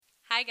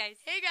Hi,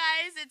 guys. Hey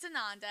guys, it's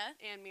Ananda.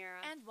 And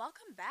Mira. And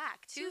welcome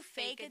back to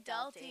Fake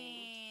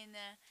Adulting.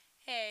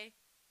 Hey,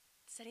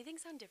 Does anything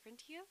sound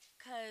different to you?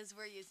 because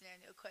we're using our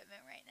new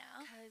equipment right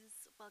now.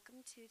 Because welcome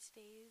to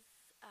today's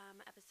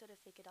episode of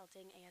Fake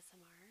Adulting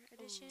ASMR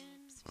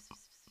edition.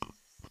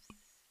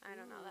 I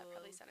don't know. That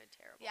probably sounded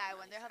terrible. Yeah, I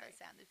I'm wonder really how that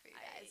sorry. sounded for you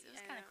guys. It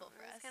was kind of cool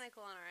for It us. was kind of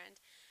cool on our end.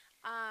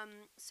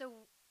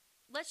 So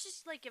let's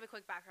just give a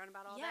quick background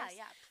about all this.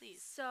 Yeah,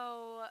 please.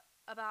 So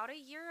about a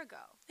year ago.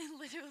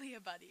 Literally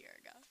about a year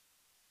ago.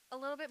 A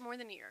little bit more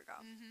than a year ago.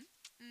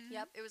 Mm-hmm.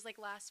 Yep, it was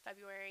last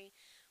February.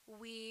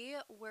 We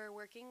were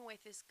working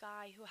with this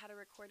guy who had a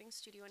recording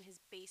studio in his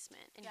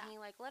basement, and he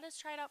let us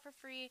try it out for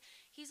free.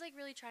 He's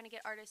really trying to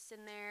get artists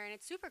in there, and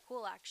it's super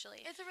cool actually.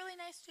 It's a really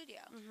nice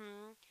studio.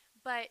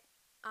 But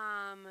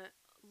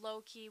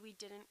low key, we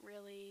didn't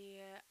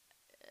really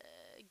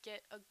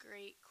get a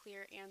great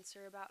clear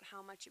answer about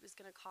how much it was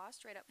going to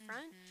cost right up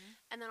front.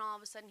 And then all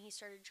of a sudden, he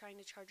started trying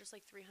to charge us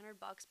 $300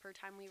 per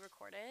time we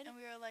recorded. And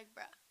we were like,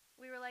 bruh.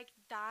 We were like,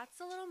 that's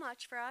a little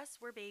much for us.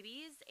 We're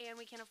babies, and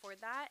we can't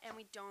afford that, and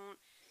we don't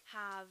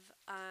have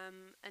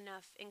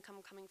enough income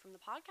coming from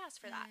the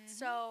podcast for that.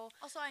 So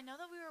also, I know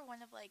that we were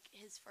one of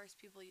his first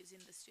people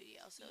using the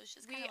studio, so it's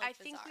just kind of I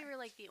think bizarre. we were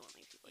the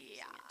only people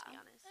using it, to be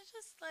honest. It's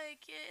just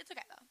it's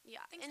okay though.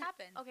 Yeah, things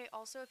happen. Okay,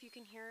 also if you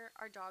can hear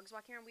our dogs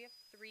walking around, we have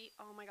 3.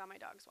 Oh my god, my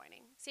dog's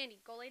whining.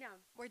 Sandy, go lay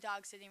down. We're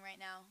dog sitting right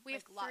now. We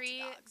have lots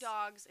 3 of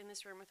dogs in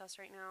this room with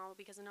us right now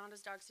because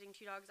Ananda's dog sitting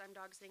 2 dogs. I'm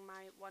dog sitting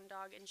my 1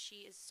 dog, and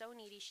she is so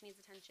needy. She needs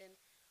attention.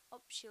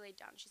 Oh, she laid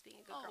down. She's being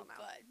a good girl now.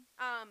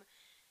 Good.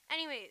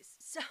 Anyways,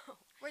 so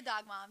we're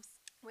dog moms.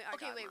 We are.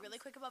 Okay, dog wait. moms.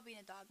 Really quick about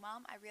being a dog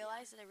mom. I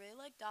realized that I really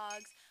like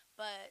dogs,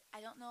 but I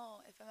don't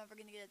know if I'm ever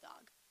gonna get a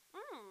dog.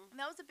 And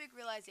that was a big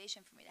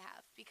realization for me to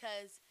have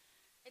because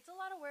it's a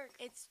lot of work.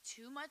 It's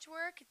too much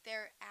work.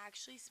 They're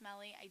actually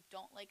smelly. I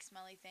don't like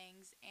smelly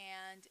things.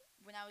 And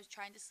when I was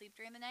trying to sleep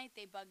during the night,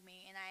 they bug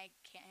me, and I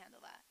can't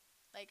handle that.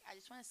 I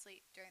just want to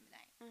sleep during the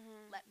night.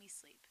 Let me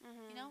sleep.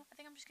 You know? I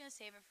think I'm just gonna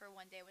save it for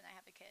one day when I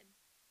have a kid.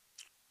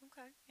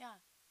 Okay. Yeah.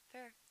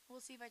 Fair.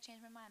 We'll see if I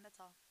change my mind.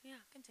 That's all. Yeah.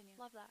 Continue.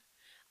 Love that.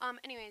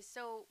 Anyways,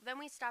 so then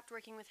we stopped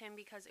working with him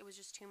because it was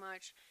just too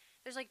much.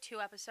 There's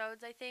 2 episodes,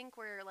 I think,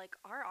 where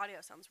our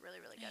audio sounds really,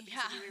 really good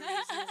because we were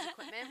using his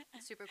equipment.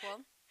 It's super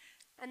cool.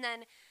 And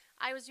then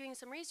I was doing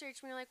some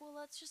research, and we were like, well,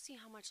 let's just see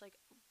how much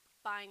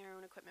buying our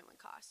own equipment would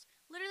cost.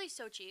 Literally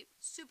so cheap.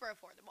 Super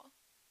affordable.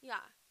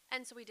 Yeah.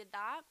 And so we did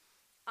that.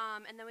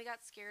 And then we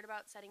got scared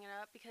about setting it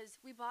up because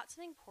we bought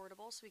something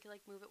portable so we could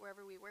move it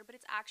wherever we were, but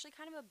it's actually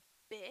kind of a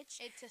bitch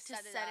to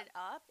set it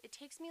up. It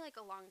takes me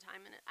a long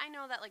time, and I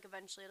know that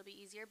eventually it'll be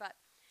easier, but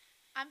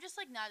I'm just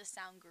not a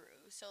sound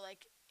guru, so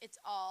it's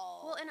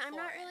all well, and I'm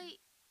not foreign.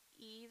 really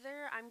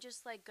either. I'm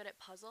just good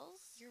at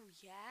puzzles.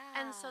 Yeah.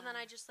 And so then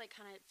I just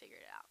kind of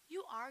figured it out.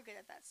 You are good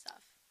at that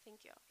stuff.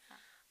 Thank you. Huh.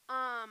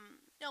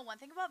 No, one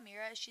thing about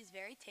Mira is she's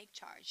very take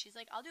charge. She's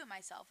like, I'll do it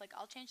myself.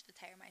 I'll change the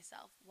tire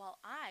myself.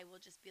 While I will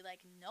just be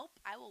like, nope,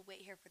 I will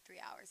wait here for 3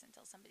 hours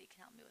until somebody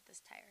can help me with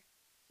this tire.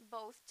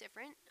 Both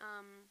different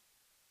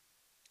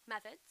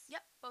methods.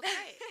 Yep. Both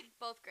great.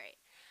 Both great.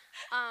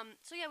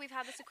 So yeah, we've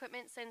had this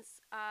equipment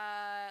since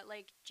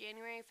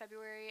January,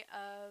 February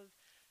of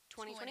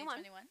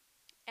 2021.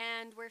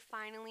 And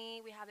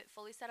we have it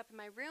fully set up in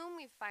my room.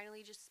 We've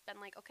finally just been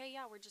okay,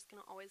 yeah, we're just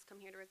going to always come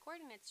here to record,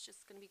 and it's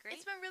just going to be great.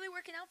 It's been really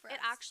working out for us.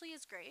 It actually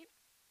is great.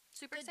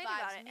 Super good excited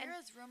vibes. about it.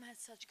 Mira's room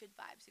has such good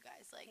vibes, you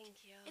guys.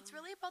 Thank you. It's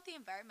really about the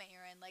environment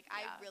you're in.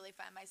 I really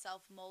find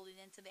myself molded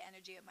into the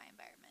energy of my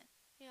environment.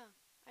 Yeah,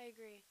 I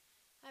agree.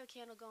 I have a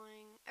candle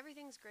going.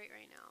 Everything's great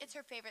right now. It's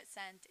her favorite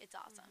scent. It's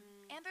awesome.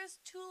 And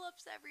there's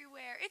tulips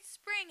everywhere. It's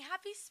spring.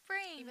 Happy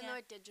spring. Even though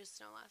it did just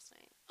snow last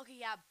night.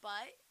 Okay, yeah,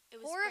 but it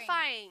was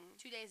horrifying.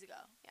 Spring 2 days ago.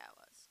 Yeah, it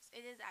was.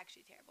 It is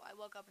actually terrible. I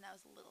woke up and I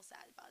was a little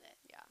sad about it.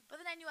 Yeah. But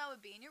then I knew I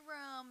would be in your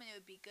room and it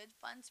would be good,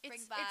 fun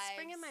spring vibes. It's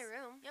spring in my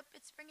room. Yep,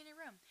 it's spring in your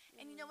room.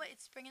 And you know what?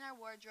 It's spring in our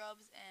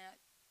wardrobes and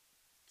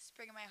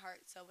spring in my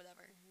heart, so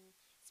whatever.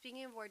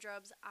 Speaking of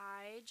wardrobes,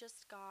 I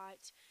just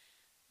got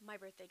my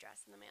birthday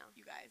dress in the mail.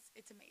 You guys,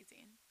 it's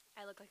amazing.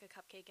 I look like a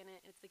cupcake in it.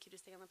 It's the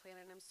cutest thing on the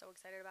planet, and I'm so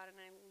excited about it,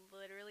 and I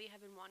literally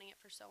have been wanting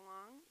it for so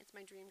long. It's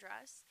my dream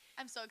dress.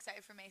 I'm so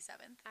excited for May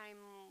 7th.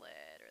 I'm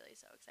literally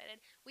so excited.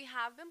 We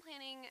have been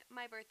planning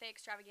my birthday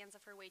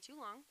extravaganza for way too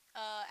long.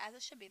 As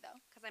it should be, though.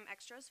 Because I'm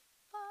extra as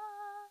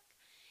fuck.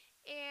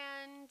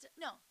 And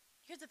no,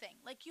 here's the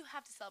thing. You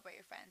have to celebrate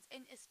your friends,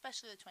 and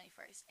especially the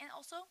 21st. And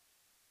also,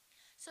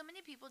 so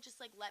many people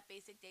just let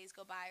basic days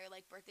go by or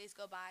birthdays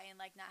go by and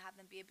not have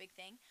them be a big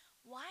thing.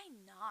 Why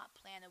not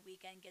plan a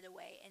weekend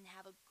getaway and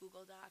have a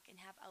Google Doc and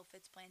have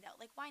outfits planned out?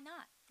 Why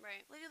not?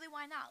 Right. Literally,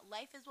 why not?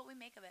 Life is what we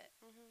make of it.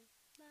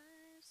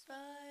 Life's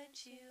what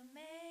you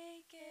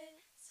make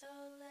it, so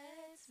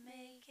let's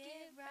make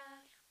it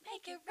rock.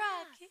 Make it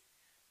rock.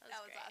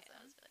 That was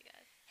awesome. That was really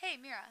good. Hey,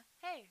 Mira.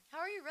 Hey.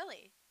 How are you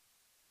really?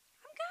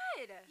 I'm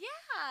good.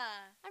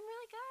 Yeah. I'm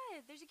really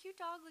good. There's a cute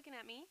dog looking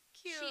at me.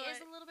 Cute. She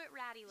is a little bit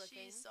ratty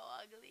looking. She's so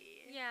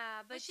ugly.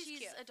 Yeah, but she's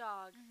cute. A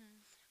dog.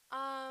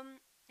 I'm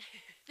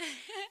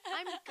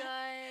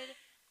good.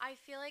 I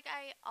feel like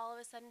I all of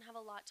a sudden have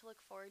a lot to look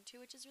forward to,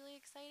 which is really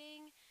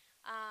exciting.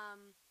 I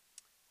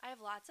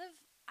have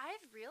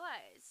I've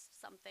realized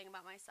something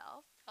about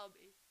myself. Tell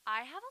me.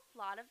 I have a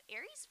lot of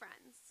Aries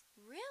friends.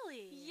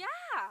 Really?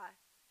 Yeah.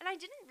 And I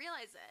didn't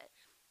realize it.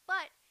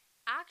 But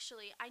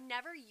actually, I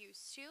never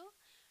used to.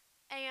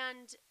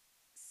 And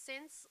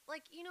since,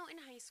 like, in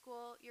high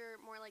school,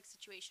 you're more like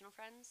situational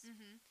friends.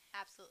 Mm-hmm.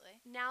 Absolutely.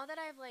 Now that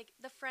I've, like,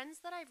 the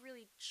friends that I've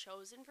really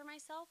chosen for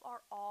myself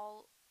are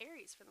all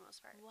Aries for the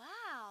most part.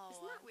 Wow.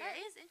 Isn't that weird? That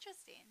is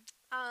interesting.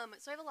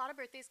 So I have a lot of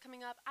birthdays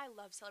coming up. I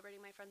love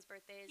celebrating my friends'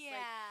 birthdays. Yeah.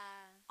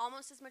 Like,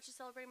 almost as much as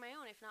celebrating my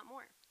own, if not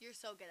more. You're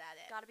so good at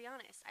it. Gotta be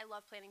honest. I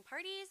love planning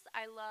parties.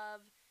 I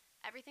love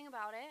everything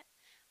about it.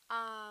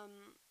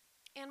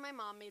 And my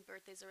mom made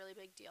birthdays a really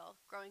big deal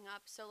growing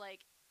up. So,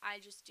 like, I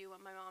just do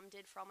what my mom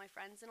did for all my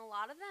friends, and a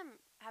lot of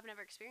them have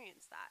never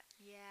experienced that.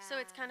 Yeah. So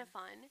it's kind of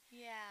fun.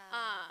 Yeah.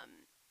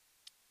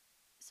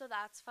 So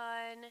that's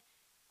fun.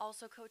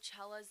 Also,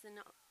 Coachella's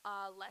in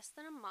less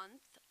than a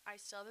month. I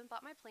still haven't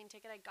bought my plane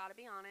ticket. I gotta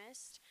be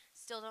honest.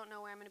 Still don't know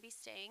where I'm gonna be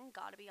staying.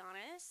 Gotta be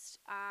honest.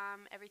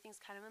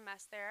 Everything's kind of a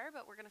mess there,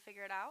 but we're gonna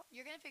figure it out.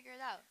 You're gonna figure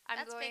it out.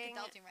 That's fake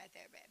adulting right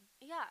there, babe.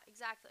 Yeah,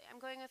 exactly. I'm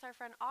going with our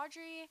friend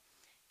Audrey,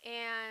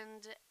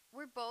 and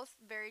we're both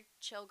very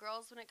chill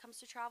girls when it comes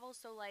to travel.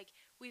 So, like,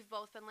 we've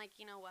both been like,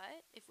 you know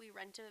what? If we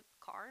rent a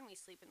car and we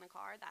sleep in the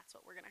car, that's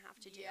what we're gonna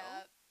have to do.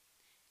 Yep.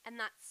 And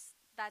that's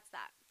that.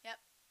 Yep.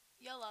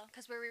 YOLO.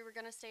 Because where we were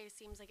gonna stay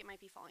seems like it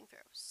might be falling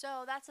through.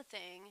 So that's a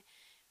thing,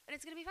 and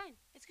it's gonna be fine.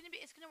 It's gonna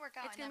work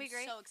out. It's gonna be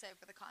great. I'm so excited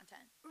for the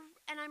content.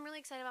 And I'm really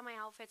excited about my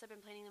outfits. I've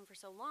been planning them for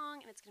so long,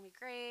 and it's gonna be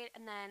great.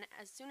 And then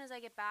as soon as I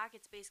get back,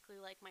 it's basically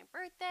like my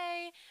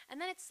birthday, and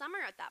then it's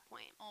summer at that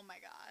point. Oh my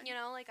god.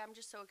 Like, I'm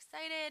just so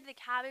excited. The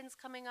cabin's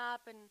coming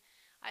up, and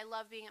I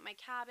love being at my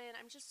cabin.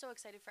 I'm just so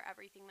excited for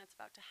everything that's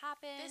about to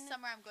happen. This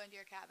summer, I'm going to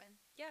your cabin.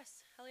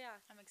 Yes, hell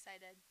yeah. I'm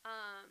excited.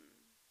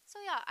 So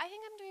yeah, I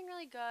think I'm doing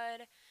really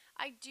good.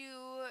 I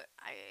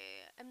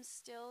am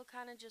still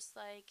kind of just,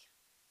 like,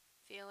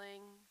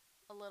 feeling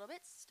a little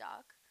bit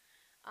stuck.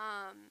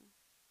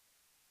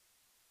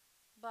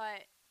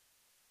 But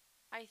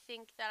I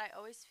think that I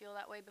always feel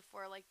that way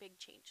before, like, big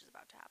change is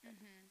about to happen.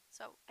 Mm-hmm.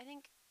 So I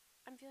think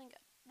I'm feeling good.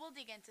 We'll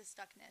dig into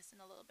stuckness in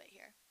a little bit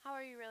here. How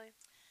are you really?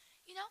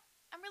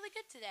 I'm really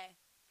good today,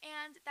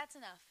 and that's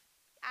enough.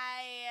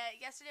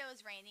 Yesterday it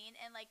was raining,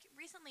 and, like,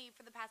 recently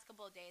for the past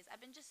couple of days,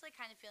 I've been just, like,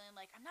 kind of feeling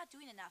like I'm not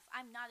doing enough.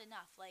 I'm not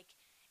enough. Like,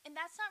 and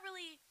that's not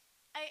really.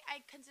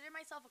 I consider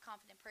myself a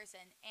confident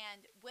person,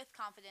 and with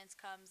confidence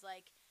comes,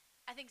 like,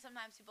 I think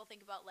sometimes people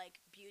think about,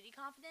 like, beauty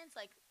confidence,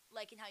 like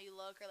liking how you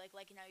look or like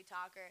liking how you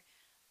talk. Or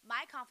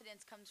my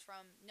confidence comes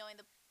from knowing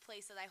the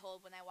place that I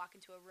hold when I walk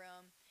into a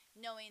room,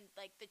 knowing,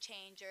 like, the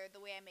change or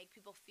the way I make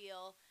people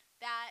feel.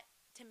 That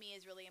to me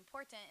is really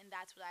important, and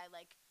that's what I,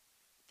 like,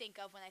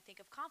 think of when I think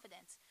of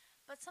confidence.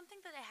 But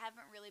something that I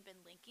haven't really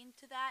been linking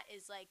to that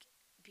is, like,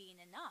 being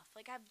enough.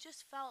 Like, I've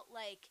just felt,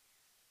 like,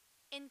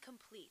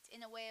 incomplete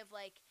in a way of,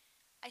 like,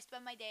 I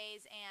spend my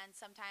days and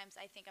sometimes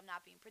I think I'm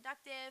not being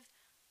productive.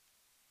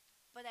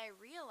 But I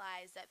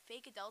realized that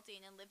fake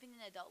adulting and living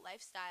an adult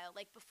lifestyle,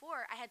 like,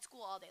 before I had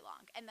school all day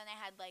long, and then I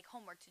had, like,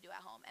 homework to do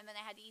at home, and then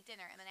I had to eat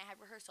dinner, and then I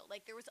had rehearsal.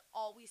 Like, there was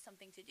always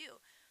something to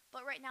do.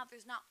 But right now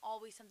there's not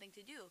always something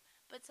to do.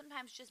 But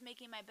sometimes just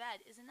making my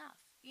bed is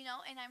enough,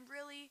 and I'm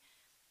really,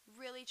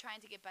 really trying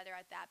to get better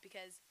at that,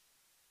 because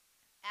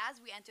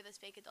as we enter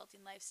this fake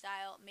adulting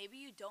lifestyle, maybe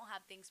you don't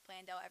have things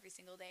planned out every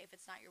single day if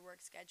it's not your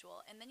work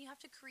schedule, and then you have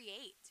to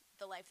create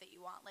the life that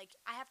you want. Like,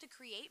 I have to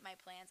create my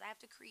plans. I have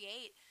to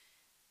create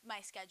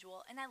my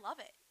schedule, and I love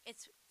it.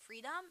 It's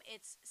freedom,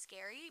 it's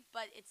scary,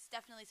 but it's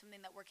definitely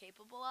something that we're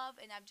capable of,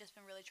 and I've just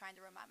been really trying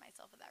to remind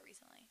myself of that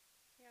recently.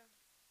 Yeah.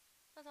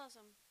 That's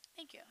awesome.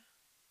 Thank you.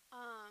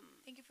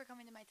 Thank you for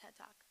coming to my TED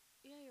Talk.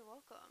 Yeah, you're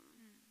welcome.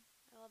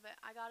 I love it.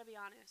 I gotta be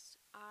honest.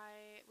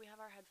 We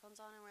have our headphones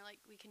on, and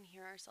we can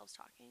hear ourselves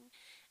talking,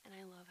 and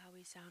I love how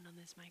we sound on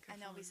this microphone. I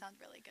know we sound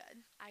really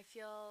good. I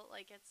feel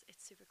like it's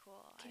super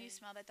cool. Can you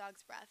smell that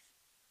dog's breath?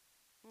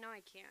 No,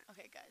 I can't.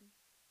 Okay, good.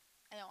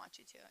 I don't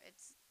want you to.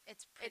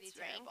 It's pretty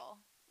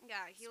terrible.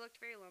 Yeah, he looked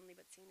very lonely,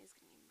 but Sandy's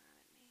gonna be mad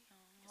at me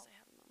because I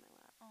have him on my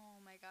lap. Oh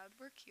my god,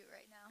 we're cute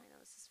right now. I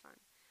know, this is fun.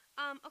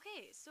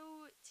 Okay,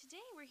 so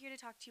today we're here to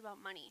talk to you about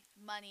money.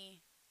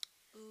 Money.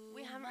 Ooh,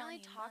 we haven't really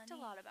talked a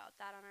lot about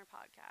that on our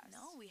podcast.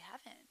 No, we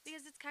haven't.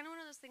 Because it's kind of one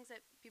of those things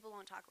that people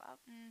won't talk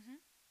about.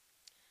 Mm-hmm.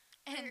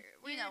 And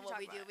you know what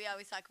we do. We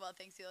always talk about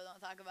things people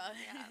don't talk about.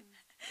 Yeah.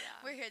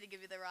 We're here to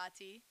give you the raw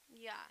tea.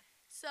 Yeah.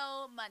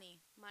 So, money.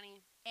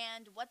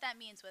 And what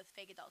that means with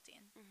fake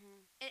adulting.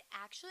 Mm-hmm. It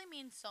actually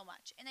means so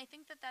much. And I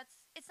think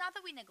it's not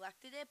that we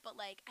neglected it, but,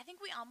 like, I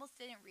think we almost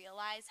didn't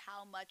realize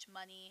how much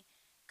money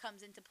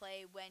comes into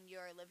play when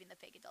you're living the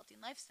fake adulting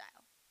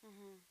lifestyle.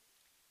 Mm-hmm.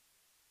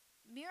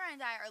 Mira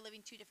and I are living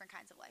two different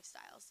kinds of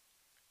lifestyles.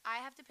 I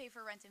have to pay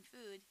for rent and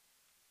food,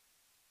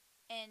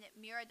 and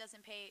Mira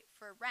doesn't pay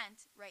for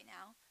rent right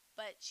now,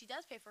 but she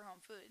does pay for her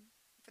own food.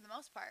 for the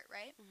most part,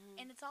 right? Mm-hmm.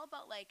 And it's all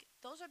about, like,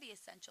 those are the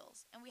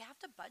essentials, and we have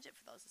to budget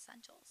for those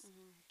essentials.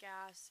 Mm-hmm.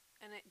 Gas.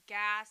 And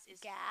gas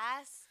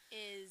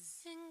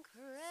is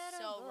incredible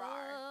so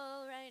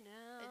rar right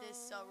now. It is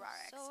so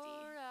rar, so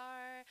XD.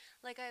 Rar.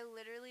 Like, I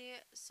literally,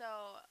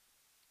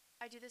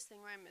 I do this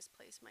thing where I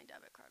misplace my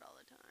debit card all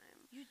the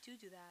time. You do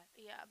that.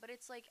 Yeah, but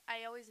it's like,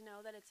 I always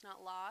know that it's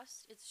not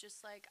lost. It's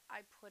just like,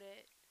 I put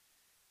it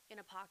in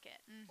a pocket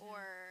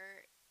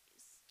or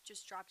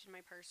just dropped in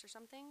my purse or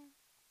something.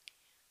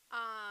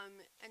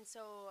 And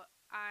so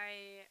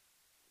I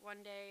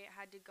one day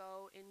had to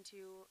go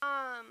into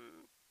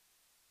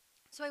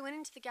so I went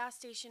into the gas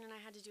station and I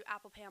had to do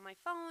Apple Pay on my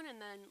phone, and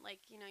then,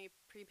 like, you know, you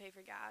prepay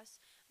for gas,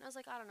 and I was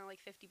like, I don't know,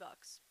 like $50. It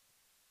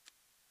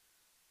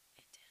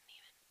didn't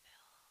even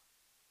fill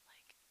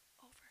like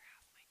over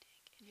half my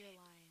tank. You're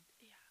lying.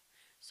 Yeah.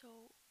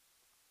 So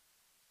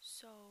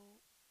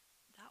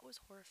that was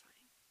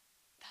horrifying.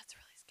 That's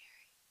really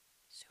scary.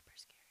 Super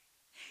scary.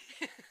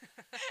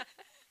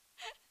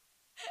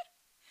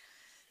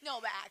 No,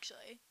 but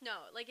actually.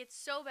 No, like, it's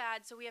so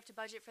bad, so we have to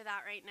budget for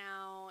that right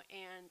now,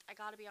 and I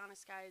gotta be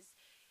honest, guys,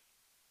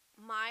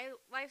 my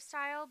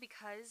lifestyle,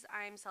 because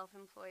I'm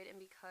self-employed and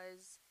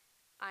because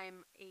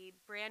I'm a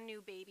brand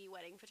new baby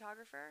wedding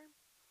photographer,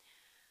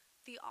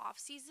 the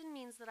off-season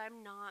means that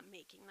I'm not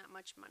making that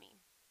much money.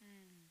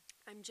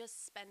 I'm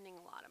just spending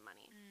a lot of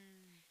money.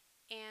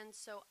 And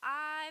so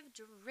I've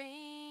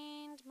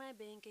drained my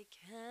bank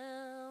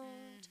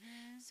account.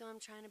 So I'm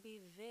trying to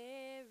be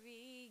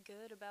very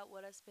good about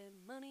what I spend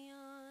money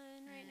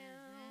on right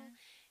now.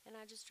 And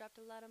I just dropped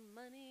a lot of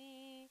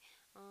money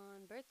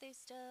on birthday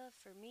stuff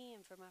for me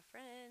and for my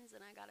friends.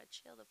 And I gotta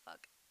chill the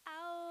fuck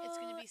out. It's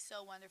gonna be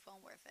so wonderful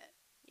and worth it.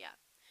 Yeah.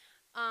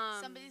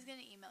 Somebody's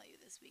gonna email you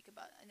this week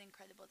about an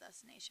incredible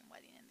destination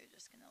wedding, and they're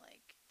just gonna,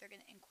 like, they're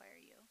gonna inquire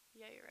you.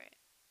 Yeah, you're right.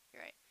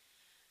 You're right.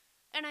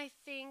 And I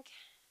think,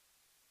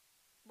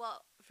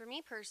 well, for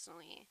me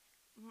personally,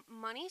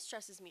 money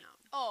stresses me out.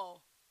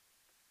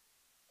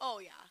 Oh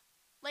yeah.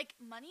 Like,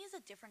 money is a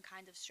different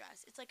kind of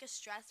stress. It's like a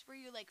stress where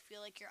you, like, feel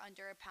like you're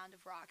under a pound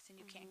of rocks and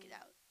you can't get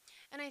out.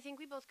 And I think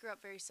we both grew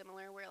up very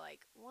similar, where,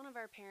 like, one of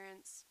our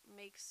parents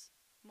makes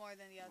more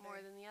than the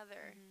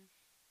other.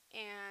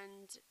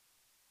 And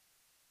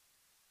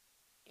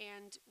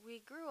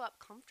we grew up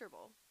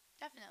comfortable.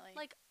 Definitely.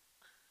 Like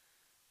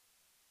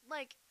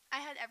I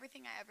had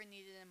everything I ever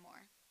needed and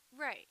more.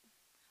 Right.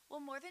 Well,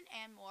 more than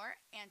and more,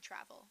 and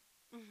travel.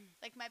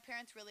 Like, my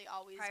parents really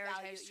always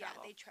prioritized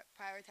travel. Yeah, they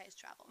prioritized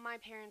travel. My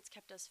parents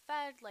kept us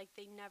fed, like,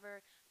 they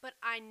never, but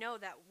I know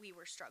that we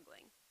were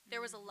struggling.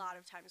 There was a lot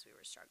of times we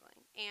were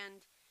struggling.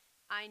 And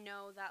I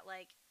know that,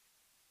 like,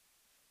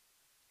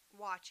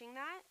 watching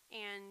that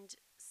and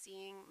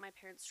seeing my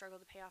parents struggle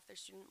to pay off their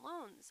student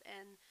loans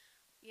and,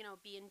 you know,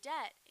 be in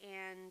debt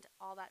and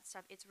all that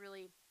stuff, it's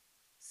really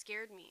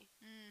scared me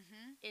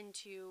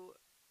into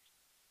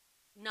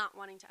not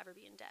wanting to ever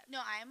be in debt.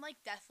 No, I am,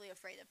 like, deathly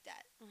afraid of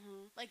debt.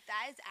 Like,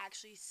 that is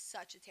actually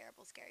such a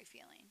terrible, scary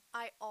feeling.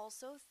 I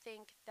also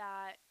think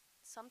that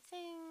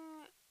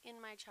something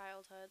in my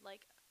childhood,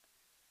 like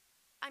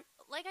I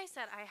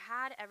said, I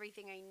had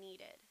everything I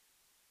needed,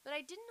 but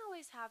I didn't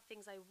always have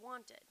things I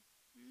wanted.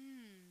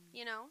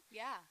 You know?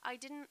 Yeah. I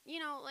didn't,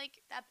 you know, like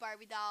that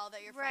Barbie doll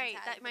that your friends had.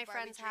 Right, that my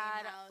friends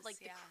had, house,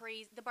 like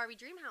the Barbie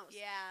dream house.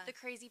 Yeah. The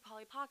crazy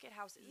Polly Pocket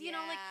houses. You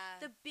know, like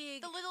the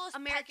big, the littlest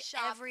American, pet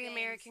shop every things.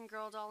 American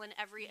Girl doll and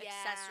every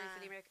accessory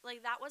for the American.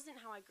 Like, that wasn't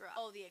how I grew up.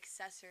 Oh, the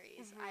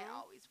accessories. I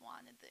always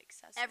wanted the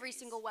accessories. Every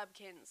single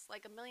Webkins,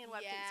 like a million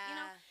Webkins.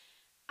 You know,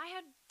 I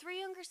had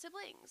 3 younger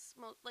siblings.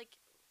 Like,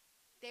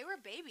 they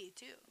were baby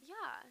too.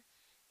 Yeah.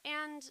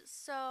 And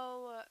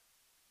so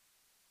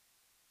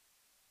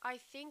I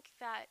think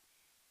that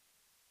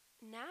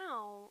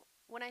now,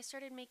 when I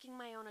started making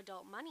my own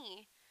adult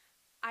money,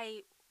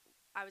 I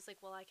was like,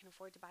 well, I can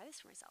afford to buy this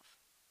for myself.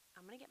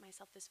 I'm going to get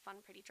myself this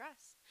fun, pretty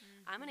dress.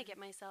 I'm going to get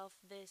myself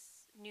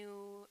this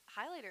new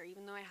highlighter,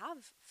 even though I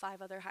have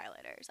 5 other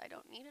highlighters. I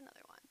don't need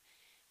another one.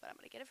 But I'm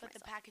going to get it for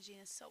myself. But the packaging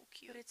is so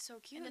cute. But it's so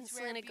cute. And it's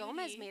Selena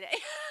Gomez made it.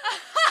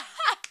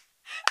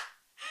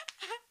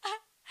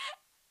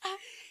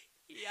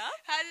 Yeah.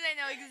 How did I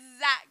know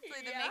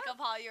exactly the makeup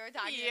haul you were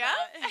talking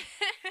about?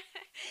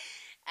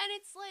 And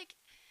it's like,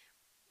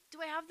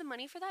 do I have the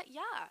money for that?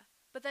 Yeah.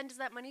 But then does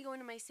that money go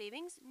into my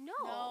savings?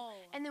 No.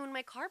 And then when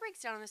my car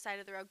breaks down on the side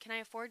of the road, can I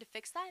afford to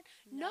fix that?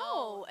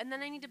 No. And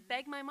then I need to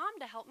beg my mom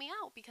to help me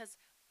out because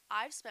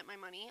I've spent my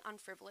money on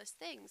frivolous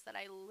things that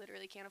I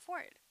literally can't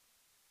afford.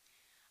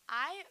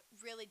 I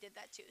really did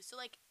that too. So,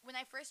 like, when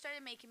I first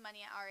started making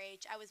money at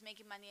RH, I was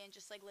making money and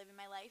just, like, living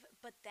my life.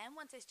 But then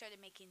once I started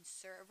making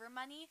server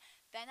money,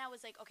 then I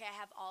was like, okay, I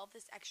have all of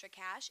this extra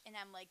cash and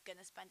I'm, like,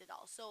 gonna spend it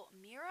all. So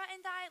Mira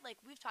and I,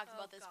 like, we've talked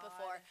about this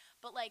before,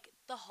 but, like,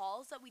 the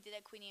hauls that we did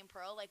at Queenie and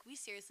Pearl, like, we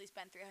seriously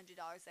spent $300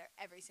 there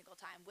every single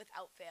time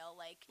without fail.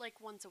 Like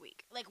once a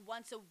week. Like,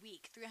 once a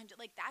week, 300.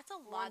 Like, that's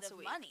a lot of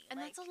money. And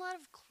like, that's a lot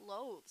of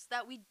clothes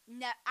that we...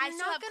 I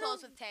still have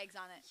clothes with tags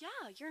on it.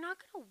 Yeah, you're not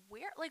gonna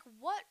wear... Like,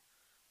 what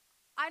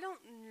I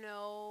don't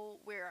know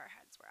where our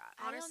heads were at.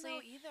 Honestly, I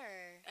don't know either.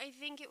 I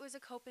think it was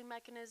a coping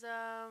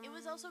mechanism. It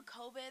was also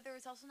COVID. There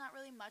was also not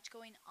really much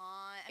going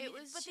on.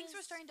 But things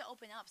were starting to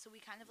open up, so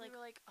we kind of we were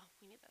like, oh,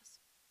 we need this.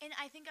 And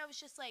I think I was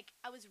just like,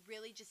 I was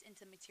really just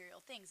into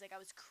material things. Like,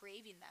 I was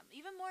craving them,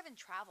 even more than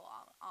travel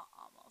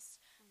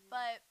almost. Mm-hmm.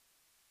 But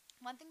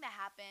one thing that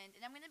happened,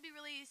 and I'm going to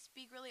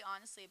speak really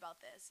honestly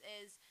about this,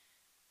 is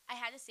I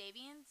had a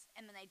savings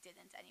and then I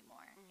didn't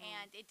anymore. Mm-hmm.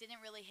 And it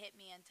didn't really hit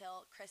me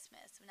until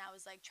Christmas when I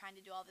was like trying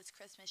to do all this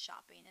Christmas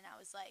shopping. And I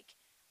was like,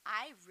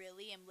 I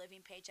really am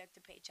living paycheck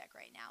to paycheck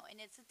right now.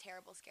 And it's a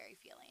terrible, scary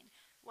feeling.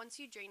 Once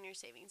you drain your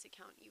savings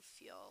account, you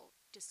feel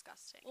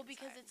disgusting. Well,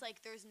 because it's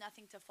like there's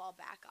nothing to fall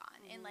back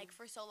on. Mm-hmm. And like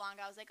for so long,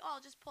 I was like, oh,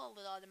 I'll just pull a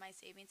little out of my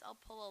savings. I'll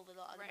pull a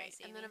little out of my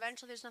savings. And then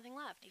eventually there's nothing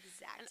left.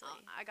 Exactly.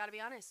 And I got to be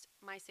honest,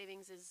 my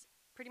savings is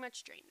pretty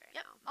much drained right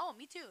now. Oh,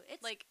 me too.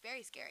 It's like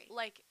very scary.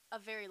 Like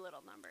a very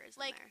little number is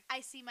like in there.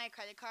 I see my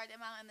credit card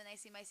amount and then I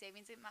see my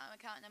savings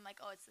account and I'm like,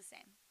 oh, it's the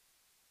same.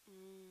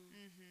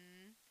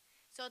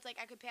 So it's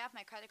like I could pay off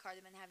my credit card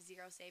and then have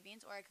zero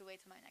savings, or I could wait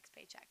till my next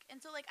paycheck.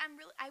 And so like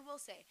I will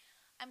say,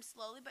 I'm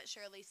slowly but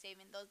surely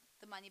saving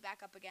the money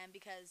back up again,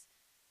 because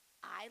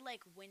I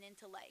like went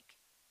into like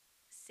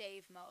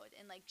save mode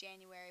in like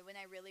January when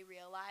I really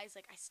realized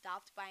like I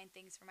stopped buying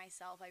things for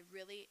myself. I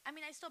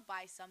still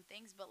buy some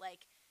things, but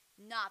like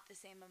not the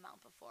same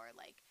amount before.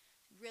 Like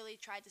really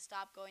tried to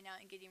stop going out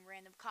and getting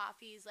random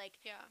coffees. Like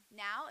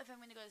now if I'm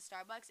going to go to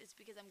Starbucks, it's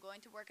because I'm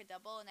going to work a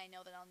double and I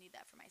know that I'll need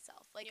that for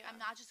myself. Like I'm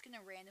not just going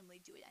to randomly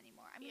do it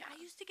anymore. I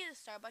used to get a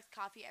Starbucks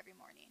coffee every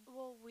morning.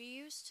 Well, we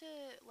used to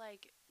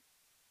like,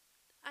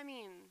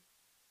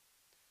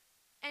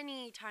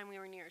 any time we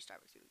were near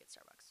Starbucks, we would get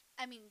Starbucks.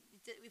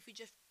 If we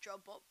just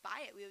drove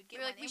by it, we would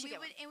get one.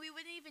 And we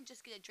wouldn't even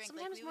just get a drink.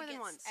 Sometimes like, we more would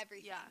than get once.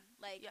 Everything.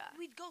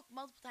 We'd go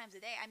multiple times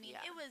a day.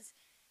 It was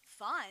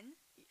fun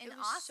and it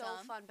was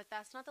awesome. So fun, but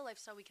that's not the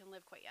lifestyle we can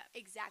live quite yet.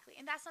 Exactly.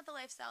 And that's not the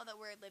lifestyle that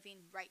we're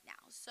living right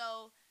now.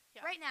 So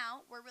right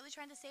now, we're really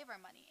trying to save our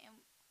money. And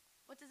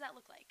what does that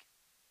look like?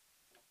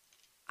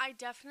 I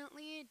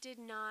definitely did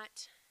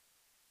not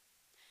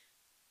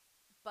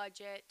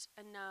budget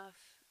enough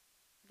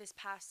this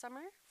past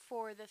summer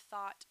for the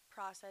thought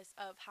process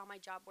of how my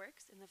job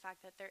works and the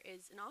fact that there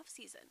is an off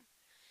season.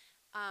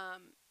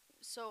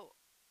 So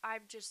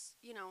I've just,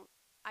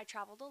 I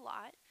traveled a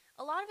lot.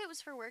 A lot of it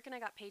was for work and I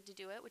got paid to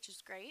do it, which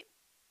is great.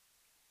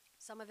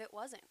 Some of it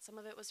wasn't. Some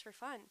of it was for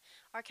fun.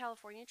 Our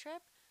California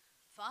trip.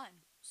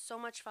 Fun. So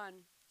much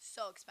fun.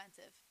 So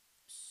expensive.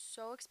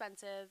 So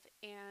expensive.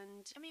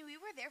 And we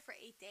were there for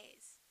 8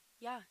 days.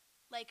 Yeah.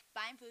 Like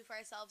buying food for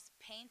ourselves,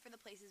 paying for the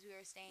places we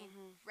were staying,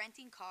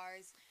 renting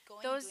cars,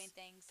 going and doing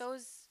things.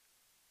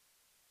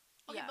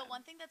 Okay, but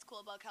one thing that's cool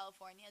about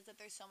California is that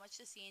there's so much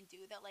to see and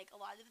do that, like, a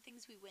lot of the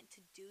things we went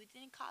to do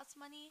didn't cost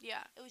money.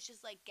 Yeah. It was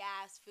just, like,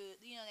 gas, food,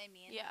 you know what I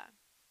mean? Yeah.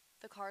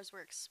 The cars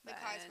were expensive.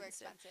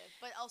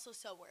 But also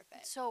so worth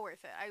it. So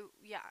worth it.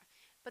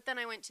 But then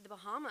I went to the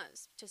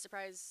Bahamas to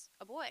surprise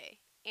a boy,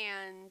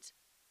 and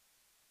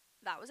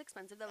that was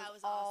expensive. That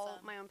was all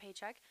awesome. My own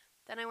paycheck.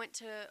 Then I went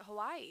to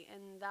Hawaii,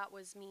 and that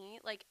was me.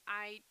 Like,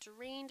 I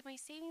drained my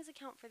savings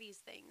account for these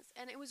things,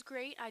 and it was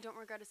great. I don't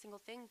regret a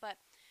single thing, but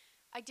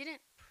I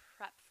didn't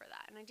prep for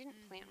that, and I didn't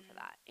plan for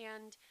that.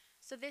 And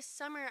so this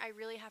summer I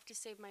really have to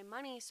save my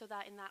money so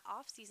that in that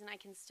off season I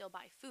can still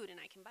buy food and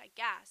I can buy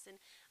gas, and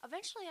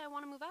eventually I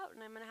want to move out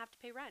and I'm going to have to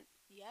pay rent.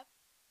 Yep.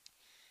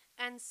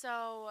 And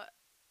so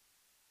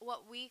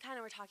what we kind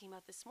of were talking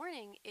about this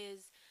morning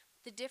is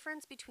the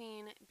difference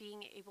between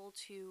being able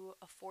to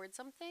afford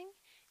something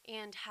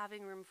and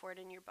having room for it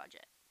in your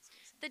budget.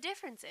 The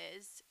difference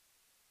is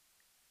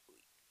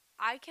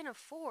I can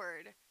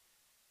afford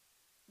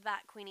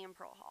that Queenie and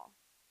Pearl Hall.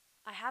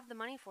 I have the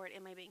money for it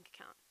in my bank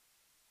account.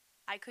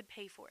 I could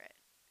pay for it.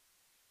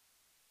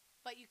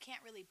 But you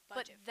can't really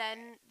budget for it. But then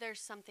there's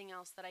something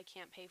else that I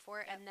can't pay for,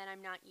 and then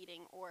I'm not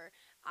eating, or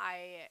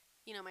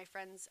my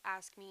friends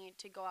ask me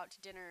to go out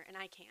to dinner, and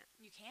I can't.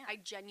 You can't. I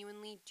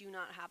genuinely do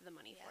not have the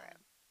money for it.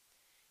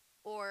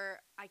 Or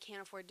I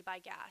can't afford to buy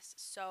gas,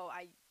 so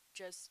I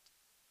just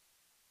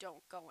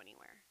don't go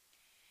anywhere.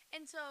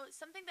 And so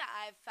something that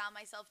I've found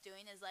myself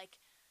doing is,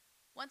 like,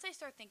 once I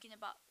start thinking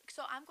about,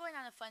 so I'm going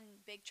on a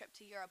fun big trip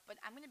to Europe, but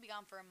I'm going to be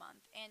gone for a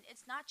month, and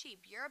it's not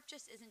cheap. Europe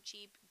just isn't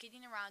cheap.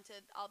 Getting around to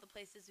all the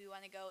places we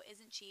want to go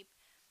isn't cheap.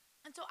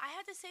 And so I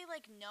had to say,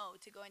 like, no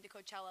to going to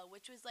Coachella,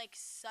 which was, like,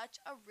 such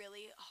a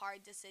really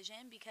hard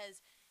decision, because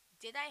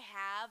did I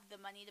have the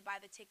money to buy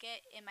the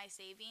ticket in my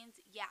savings?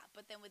 Yeah.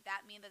 But then would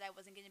that mean that I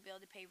wasn't going to be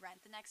able to pay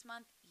rent the next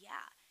month?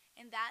 Yeah.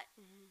 And that,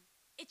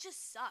 it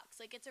just sucks.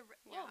 Like,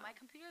 whoa, my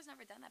computer's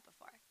never done that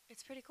before.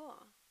 It's pretty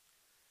cool.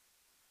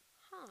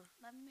 Huh.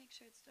 Let me make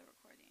sure it's still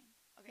recording.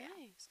 Okay.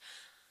 Nice.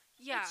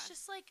 Yeah. It's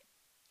just like,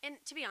 and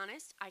to be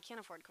honest, I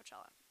can't afford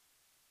Coachella.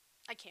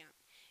 I can't.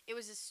 It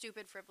was a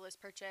stupid, frivolous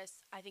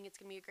purchase. I think it's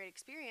going to be a great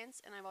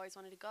experience, and I've always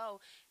wanted to go.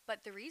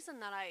 But the reason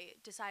that I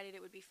decided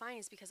it would be fine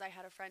is because I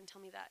had a friend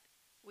tell me that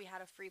we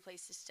had a free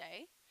place to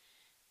stay.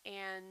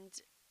 And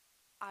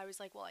I was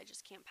like, well, I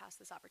just can't pass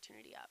this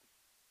opportunity up.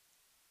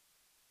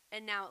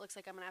 And now it looks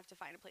like I'm going to have to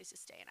find a place to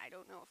stay, and I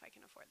don't know if I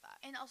can afford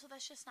that. And also,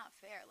 that's just not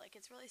fair. Like,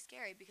 it's really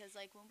scary because,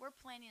 like, when we're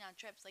planning on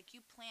trips, like,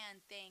 you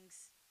plan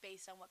things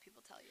based on what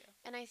people tell you.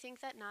 And I think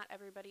that not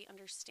everybody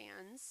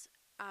understands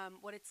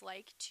what it's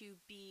like to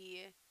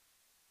be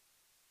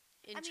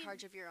in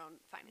charge of your own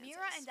finances.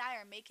 Mira and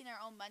I are making our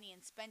own money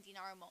and spending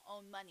our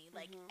own money.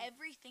 Like,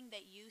 everything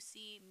that you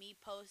see me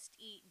post,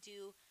 eat,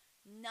 do,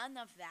 none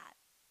of that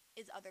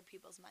is other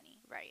people's money.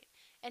 Right.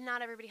 And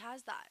not everybody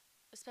has that,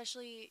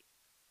 especially...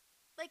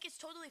 Like, it's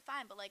totally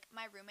fine, but, like,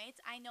 my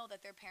roommates, I know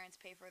that their parents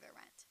pay for their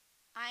rent.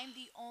 I'm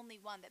the only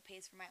one that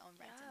pays for my own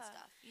rent and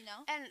stuff, you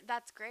know? And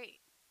that's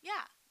great.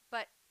 Yeah.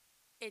 But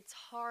it's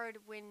hard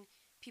when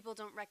people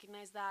don't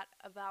recognize that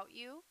about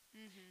you.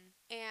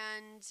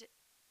 And,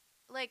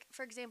 like,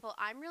 for example,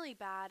 I'm really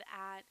bad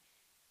at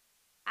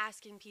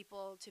asking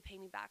people to pay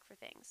me back for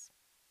things.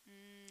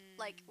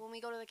 Like, when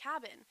we go to the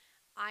cabin,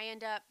 I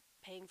end up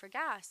paying for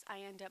gas.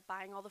 I end up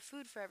buying all the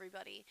food for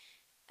everybody.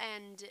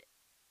 And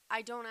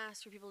I don't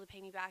ask for people to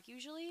pay me back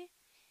usually.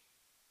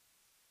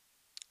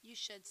 You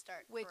should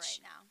start right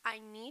now. I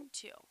need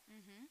to.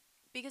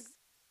 Because,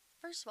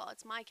 first of all,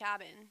 it's my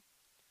cabin.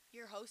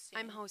 You're hosting.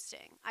 I'm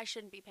hosting. I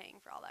shouldn't be paying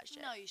for all that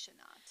shit. No, you should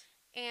not.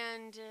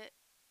 And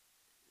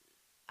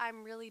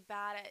I'm really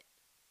bad at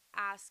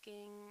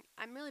asking.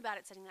 I'm really bad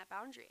at setting that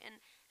boundary and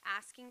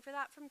asking for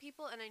that from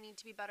people. And I need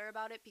to be better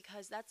about it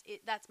because that's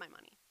it. That's my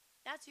money.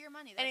 That's your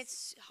money. And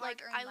it's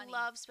hard-earned money. I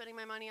love spending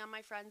my money on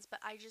my friends, but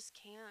I just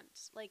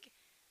can't. Like,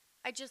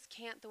 I just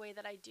can't the way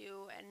that I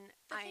do. And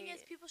the thing is,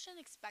 people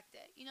shouldn't expect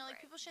it. You know,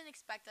 like, people shouldn't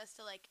expect us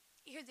to, like,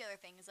 here's the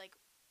other thing is, like,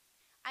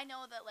 I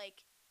know that,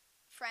 like,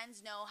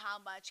 friends know how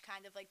much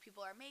kind of, like,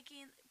 people are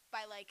making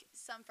by, like,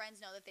 some friends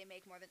know that they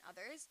make more than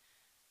others.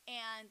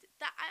 And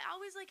that I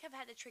always, like, have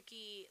had a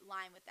tricky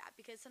line with that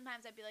because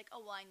sometimes I'd be like, oh,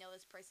 well, I know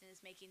this person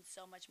is making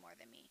so much more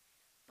than me.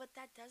 But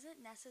that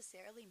doesn't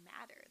necessarily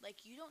matter.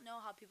 Like, you don't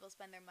know how people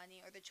spend their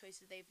money or the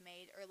choices they've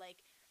made or,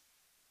 like,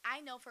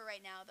 I know for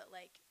right now that,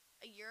 like,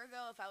 a year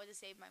ago, if I would have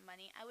saved my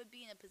money, I would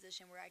be in a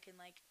position where I can,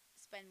 like,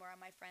 spend more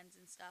on my friends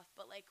and stuff.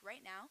 But, like,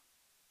 right now,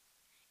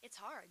 it's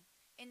hard.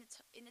 And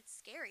it's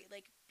scary.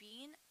 Like,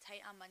 being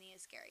tight on money is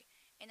scary.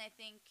 And I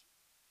think,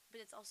 but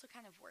it's also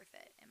kind of worth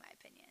it, in my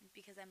opinion,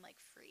 because I'm, like,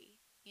 free.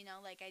 You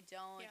know? Like, I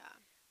don't,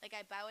 like,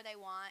 I buy what I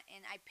want,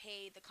 and I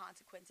pay the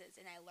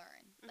consequences, and I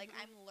learn. Like,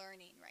 I'm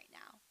learning right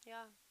now.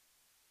 Yeah.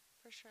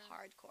 For sure.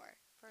 Hardcore.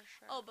 For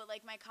sure. Oh, but,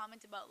 like, my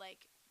comment about,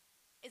 like,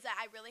 is that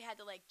I really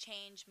had to, like,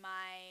 change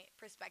my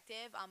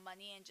perspective on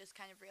money and just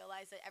kind of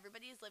realize that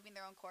everybody is living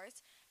their own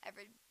course.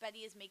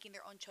 Everybody is making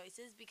their own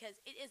choices because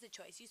it is a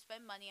choice. You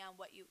spend money on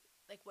what you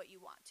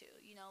want to,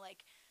 you know,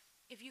 like,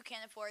 if you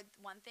can't afford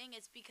one thing,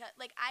 it's because,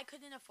 like, I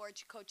couldn't afford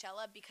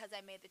Coachella because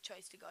I made the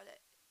choice to go to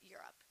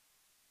Europe.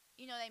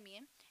 You know what I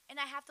mean? And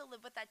I have to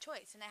live with that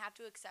choice, and I have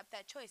to accept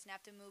that choice, and I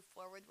have to move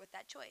forward with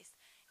that choice.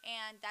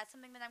 And that's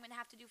something that I'm going to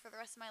have to do for the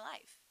rest of my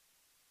life.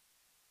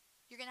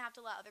 You're going to have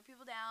to let other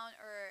people down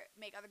or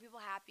make other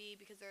people happy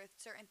because there are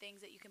certain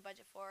things that you can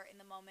budget for in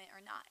the moment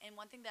or not. And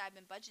one thing that I've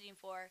been budgeting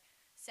for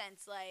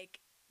since,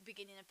 like,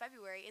 beginning of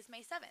February is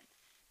May 7th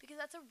because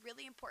that's a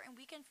really important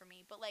weekend for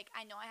me. But, like,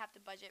 I know I have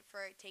to budget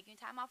for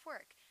taking time off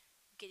work,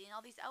 getting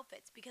all these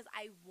outfits because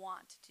I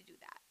want to do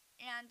that.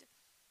 And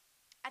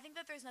I think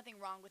that there's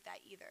nothing wrong with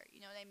that either.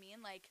 You know what I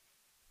mean? Like,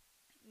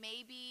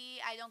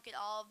 maybe I don't get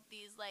all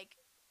these, like,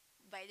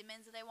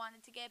 vitamins that I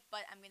wanted to get,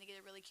 but I'm going to get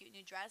a really cute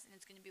new dress, and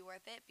it's going to be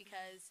worth it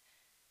because,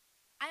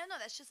 I don't know,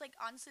 that's just, like,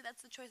 honestly,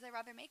 that's the choice I'd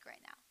rather make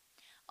right now.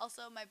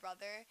 Also, my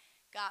brother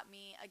got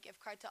me a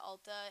gift card to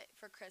Ulta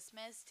for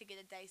Christmas to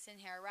get a Dyson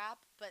hair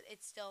wrap, but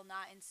it's still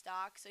not in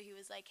stock, so he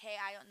was like, hey,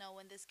 I don't know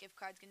when this gift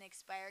card's going to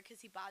expire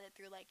because he bought it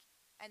through, like,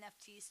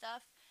 NFT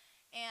stuff,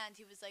 and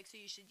he was like, so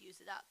you should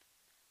use it up.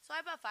 So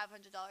I bought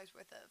 $500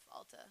 worth of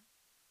Ulta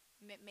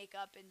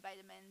makeup and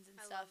vitamins and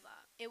stuff. I love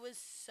that. It was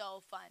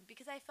so fun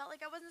because I felt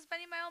like I wasn't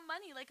spending my own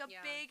money. Like, a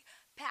big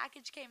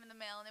package came in the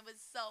mail, and it was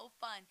so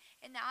fun.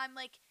 And now I'm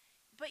like,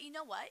 but you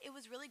know what? It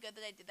was really good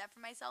that I did that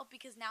for myself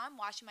because now I'm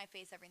washing my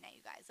face every night,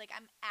 you guys. Like,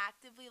 I'm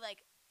actively,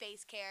 like,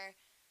 face care,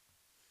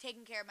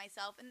 taking care of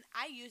myself. And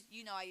I used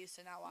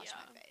to not wash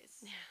my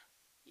face.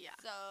 Yeah.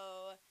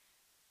 So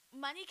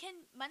money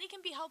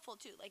can be helpful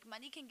too. Like,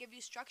 money can give you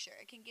structure.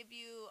 It can give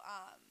you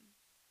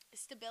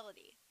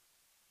stability.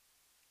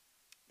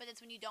 But it's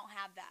when you don't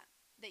have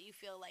that you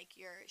feel like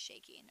you're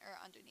shaking or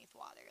underneath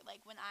water.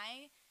 Like, when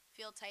I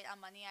feel tight on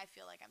money, I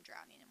feel like I'm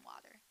drowning in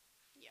water.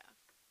 Yeah.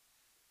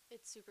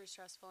 It's super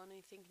stressful, and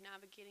I think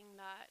navigating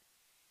that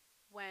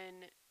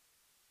when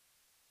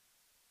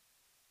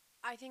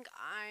I think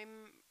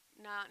I'm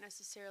not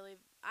necessarily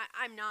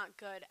I'm not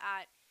good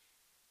at,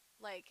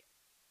 like,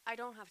 I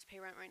don't have to pay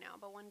rent right now,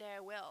 but one day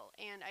I will,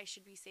 and I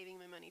should be saving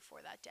my money for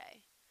that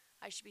day.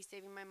 I should be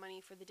saving my money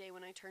for the day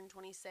when I turn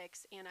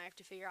 26 and I have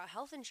to figure out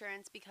health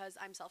insurance because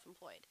I'm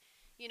self-employed.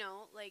 You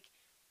know, like,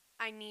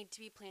 I need to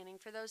be planning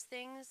for those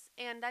things.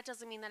 And that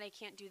doesn't mean that I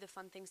can't do the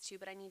fun things too,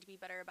 but I need to be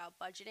better about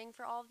budgeting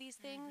for all of these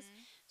things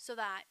so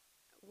that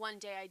one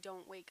day I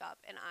don't wake up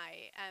and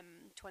I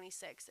am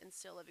 26 and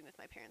still living with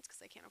my parents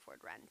because I can't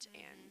afford rent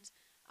and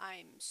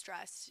I'm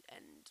stressed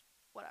and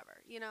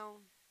whatever, you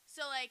know?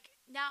 So, like,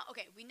 now,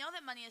 okay, we know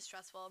that money is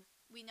stressful.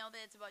 We know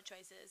that it's about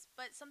choices.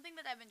 But something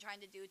that I've been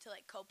trying to do to,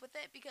 like, cope with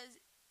it, because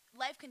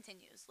life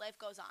continues, life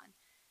goes on,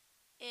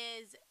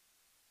 is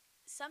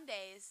some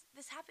days,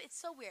 it's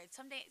so weird.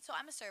 Some days, so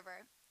I'm a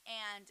server,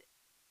 and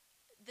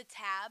the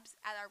tabs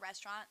at our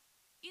restaurant,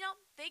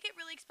 they get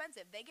really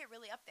expensive. They get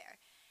really up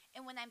there.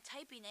 And when I'm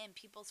typing in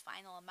people's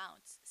final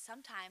amounts,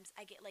 sometimes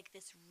I get, like,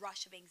 this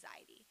rush of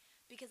anxiety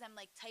because I'm,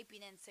 like, typing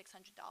in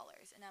 $600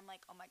 and I'm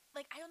like, oh my,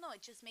 like, I don't know,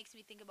 it just makes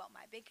me think about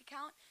my bank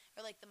account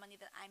or, like, the money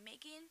that I'm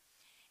making.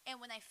 And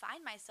when I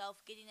find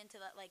myself getting into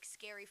that, like,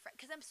 scary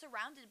because I'm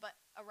surrounded but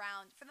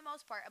around, for the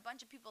most part, a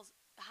bunch of people,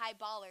 high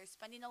ballers,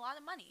 spending a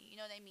lot of money, you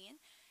know what I mean?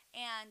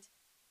 And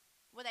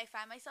what I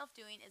find myself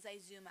doing is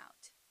I zoom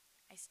out.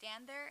 I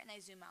stand there and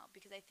I zoom out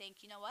because I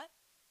think, you know what?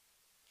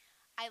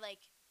 I,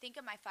 like, think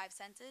of my five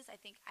senses. I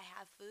think I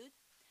have food,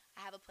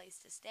 I have a place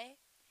to stay,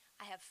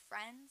 I have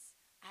friends,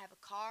 I have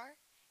a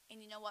car, and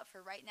you know what?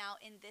 For right now,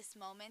 in this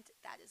moment,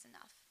 that is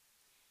enough.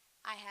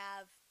 I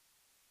have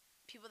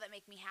people that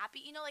make me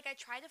happy. Like, I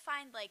try to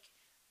find, like,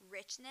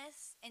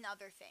 richness in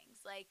other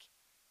things, like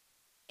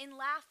in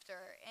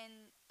laughter,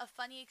 in a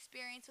funny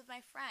experience with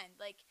my friend.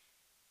 Like,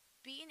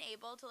 being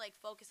able to, like,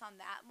 focus on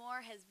that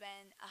more has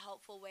been a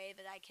helpful way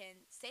that I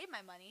can save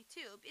my money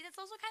too. And it's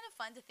also kind of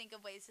fun to think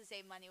of ways to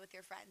save money with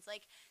your friends.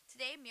 Like,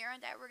 today, Mira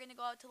and I were going to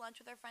go out to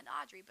lunch with our friend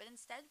Audrey, but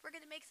instead we're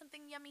going to make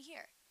something yummy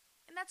here.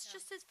 And that's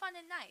just as fun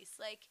and nice.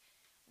 Like,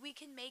 we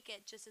can make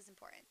it just as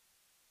important.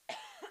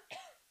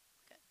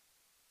 Good.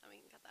 So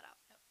we can cut that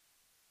out. Yep.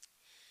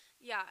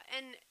 Yeah,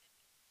 and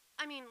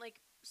I mean,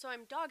 like, so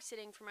I'm dog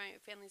sitting for my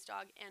family's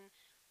dog, and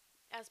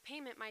as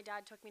payment, my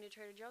dad took me to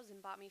Trader Joe's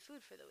and bought me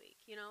food for the week,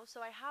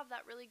 So I have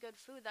that really good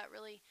food, that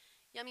really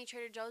yummy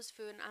Trader Joe's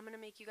food, and I'm going to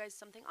make you guys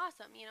something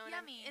awesome,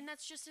 Yummy. And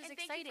that's just as and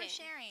exciting. Thank you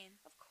for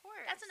sharing. Of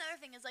course. That's another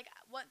thing is, like,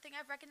 one thing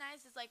I've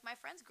recognized is, like, my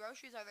friends'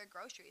 groceries are their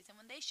groceries, and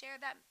when they share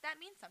that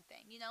means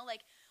something,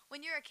 Like,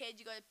 when you're a kid,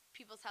 you go to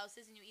people's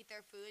houses and you eat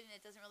their food, and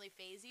it doesn't really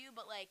faze you,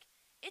 but, like,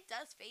 it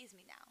does faze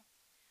me now.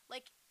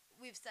 Like,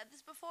 we've said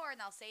this before, and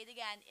I'll say it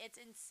again,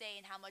 it's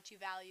insane how much you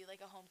value,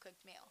 like, a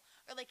home-cooked meal.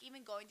 Or, like,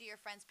 even going to your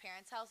friend's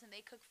parents' house and they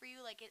cook for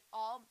you, like, it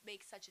all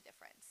makes such a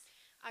difference.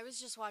 I was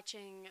just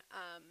watching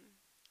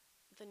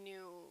the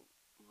new,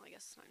 well, I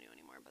guess it's not new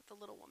anymore, but the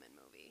Little Women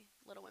movie.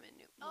 Little Women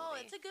movie. Oh,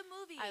 it's a good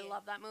movie. I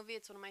love that movie.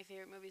 It's one of my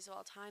favorite movies of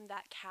all time.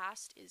 That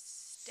cast is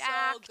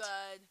stacked. So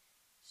good.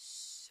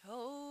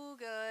 So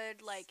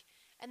good. Like,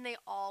 and they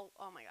all,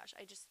 oh my gosh,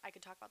 I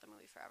could talk about the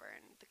movie forever,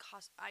 and the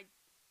cost, I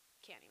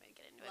can't even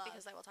get into it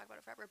because I will talk about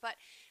it forever. But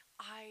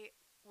I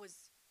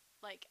was,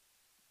 like,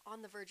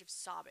 on the verge of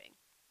sobbing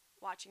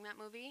watching that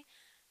movie.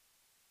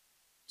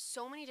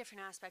 So many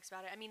different aspects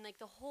about it. I mean, like,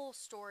 the whole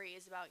story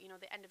is about,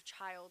 the end of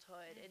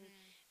childhood and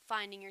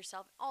finding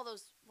yourself, all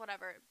those,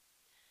 whatever.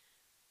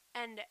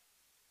 And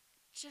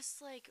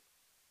just, like,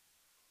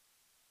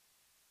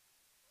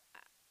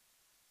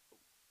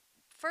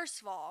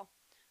 first of all,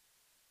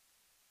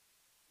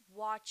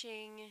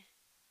 watching,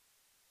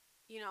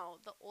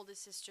 the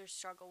oldest sister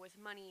struggle with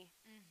money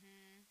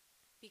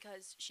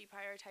because she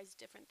prioritized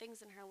different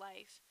things in her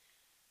life.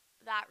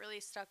 That really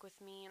stuck with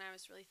me, and I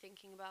was really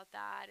thinking about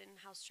that and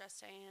how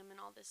stressed I am and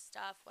all this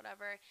stuff,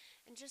 whatever.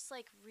 And just,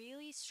 like,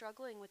 really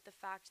struggling with the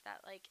fact that,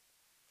 like,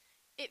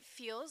 it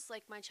feels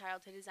like my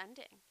childhood is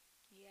ending.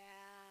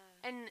 Yeah.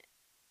 And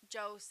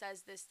Joe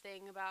says this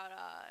thing about,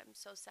 I'm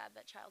so sad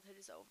that childhood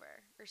is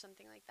over, or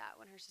something like that,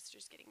 when her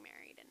sister's getting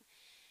married.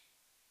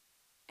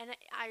 And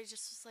I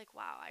just was like,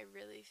 wow, I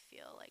really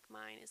feel like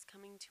mine is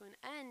coming to an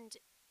end,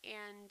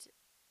 and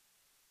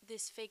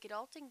this fake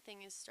adulting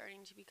thing is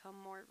starting to become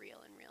more real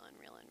and real and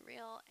real and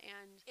real,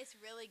 and it's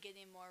really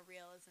getting more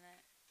real, isn't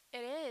it?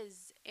 It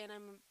is, and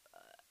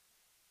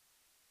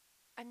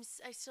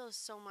I still have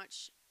so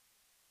much,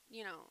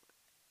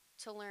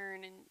 to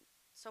learn and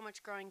so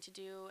much growing to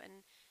do,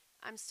 and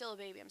I'm still a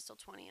baby. I'm still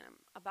 20, and I'm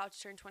about to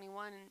turn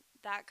 21, and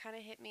that kind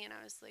of hit me, and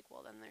I was like,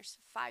 well, then there's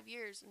 5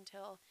 years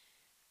until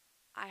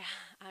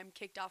I'm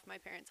kicked off my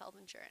parents' health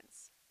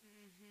insurance.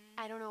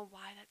 I don't know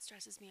why that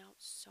stresses me out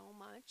so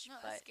much. No,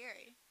 but it's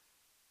scary.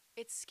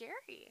 It's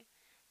scary.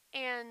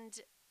 And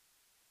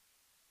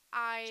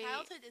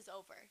childhood is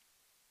over.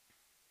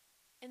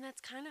 And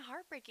that's kind of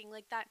heartbreaking.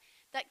 Like,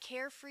 that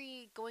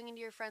carefree going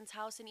into your friend's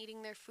house and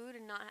eating their food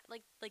and not,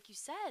 like you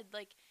said,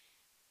 like,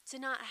 to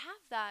not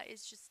have that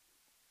is just,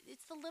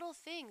 it's the little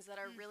things that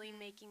are really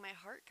making my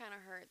heart kind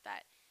of hurt,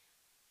 that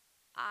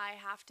I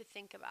have to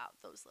think about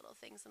those little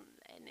things,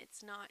 and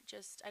it's not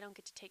just, I don't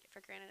get to take it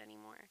for granted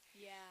anymore.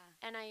 Yeah.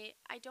 And I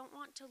don't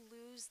want to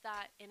lose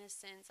that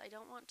innocence. I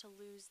don't want to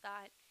lose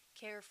that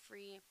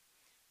carefree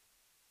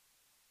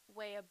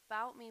way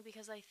about me,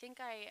 because I think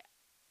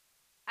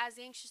as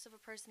anxious of a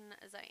person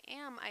as I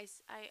am, I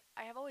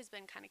have always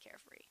been kind of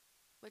carefree,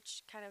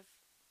 which kind of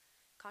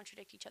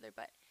contradict each other,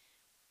 but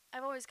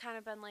I've always kind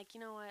of been like, you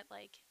know what,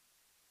 like,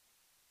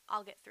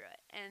 I'll get through it,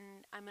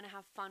 and I'm going to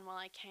have fun while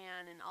I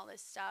can and all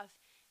this stuff.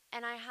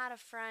 And I had a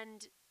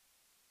friend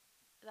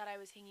that I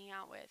was hanging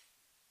out with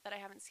that I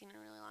haven't seen in a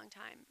really long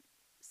time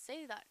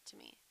say that to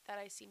me, that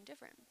I seem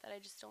different, that I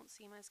just don't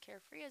seem as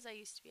carefree as I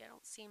used to be. I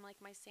don't seem like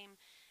my same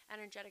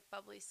energetic,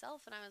 bubbly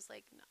self. And I was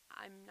like, no,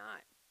 I'm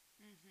not.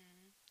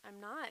 I'm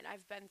not.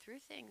 I've been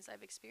through things.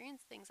 I've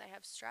experienced things. I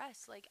have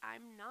stress. Like,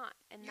 I'm not.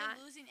 And you're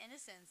losing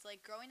innocence.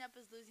 Like, growing up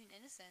is losing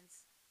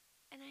innocence.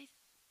 And I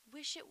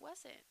wish it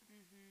wasn't.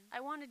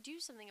 I want to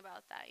do something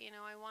about that. You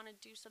know, I want to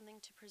do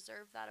something to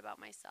preserve that about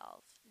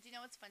myself. Do you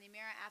know what's funny,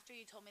 Mira? After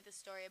you told me the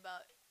story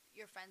about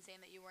your friend saying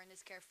that you weren't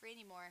as carefree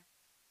anymore,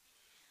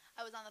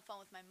 I was on the phone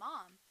with my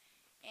mom,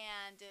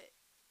 and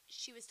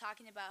she was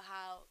talking about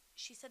how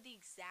she said the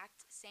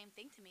exact same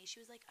thing to me. She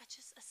was like,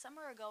 just a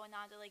summer ago,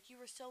 Ananda, like, you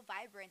were so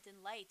vibrant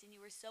and light, and you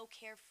were so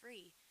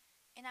carefree.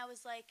 And I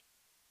was like,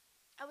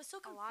 I was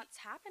so confused. A lot's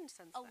happened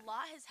since then. A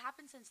lot has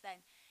happened since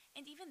then.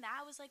 And even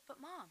that, I was like,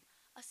 but Mom,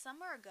 a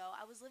summer ago,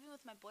 I was living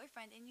with my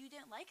boyfriend, and you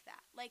didn't like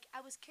that. Like,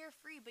 I was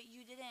carefree, but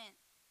you didn't,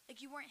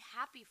 like, you weren't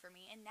happy for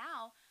me. And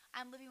now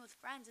I'm living with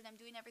friends, and I'm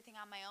doing everything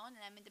on my own,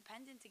 and I'm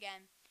independent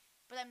again,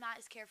 but I'm not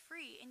as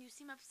carefree, and you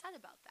seem upset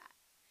about that.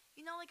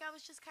 You know, like, I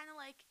was just kind of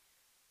like,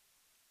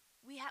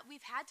 we've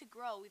had to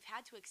grow, we've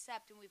had to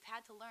accept, and we've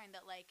had to learn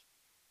that, like,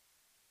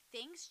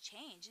 things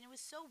change. And it was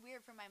so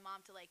weird for my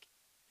mom to, like,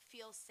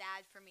 feel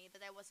sad for me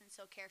that I wasn't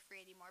so carefree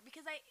anymore.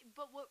 Because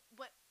but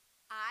what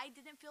I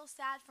didn't feel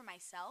sad for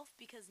myself,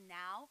 because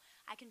now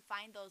I can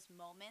find those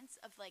moments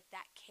of, like,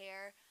 that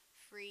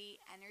carefree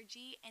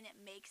energy, and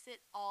it makes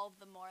it all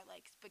the more,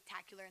 like,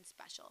 spectacular and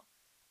special.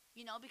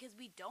 You know, because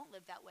we don't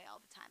live that way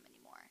all the time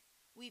anymore.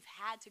 We've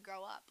had to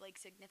grow up, like,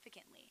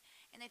 significantly.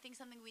 And I think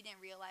something we didn't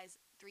realize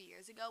 3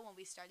 years ago when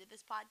we started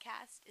this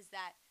podcast is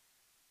that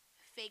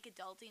fake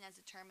adulting as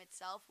a term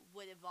itself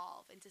would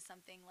evolve into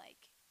something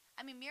like,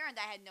 I mean, Mira and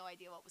I had no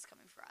idea what was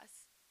coming for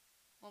us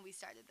when we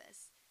started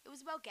this. It was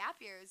about gap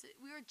years.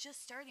 We were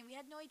just starting. We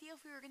had no idea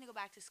if we were going to go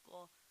back to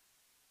school.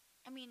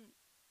 I mean,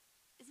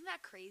 isn't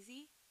that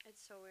crazy?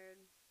 It's so weird.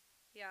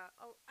 Yeah.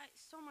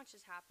 So much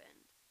has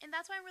happened. And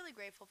that's why I'm really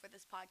grateful for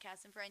this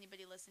podcast and for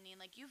anybody listening.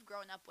 Like, you've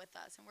grown up with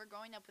us, and we're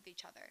growing up with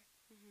each other.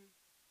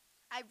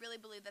 I really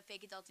believe that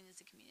fake adulting is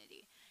a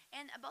community.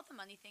 And about the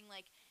money thing,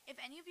 like, if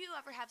any of you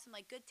ever have some,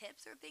 like, good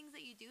tips or things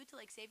that you do to,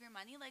 like, save your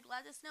money, like,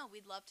 let us know.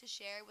 We'd love to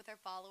share with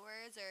our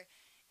followers, or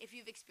if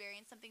you've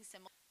experienced something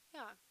similar.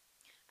 Yeah.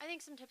 I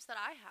think some tips that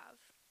I have.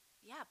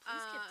 Yeah,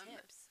 please give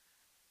tips.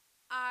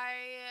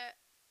 I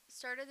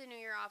started the new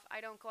year off,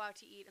 I don't go out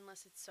to eat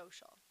unless it's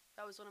social.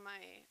 That was one of my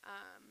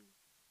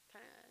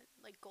kind of,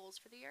 like, goals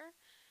for the year.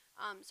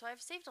 So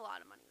I've saved a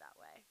lot of money that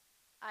way.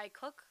 I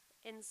cook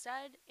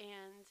instead,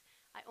 and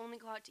I only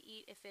go out to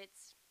eat if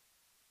it's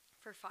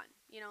for fun,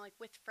 you know, like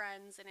with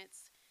friends, and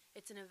it's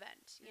an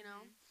event, you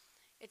know.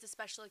 It's a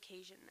special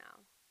occasion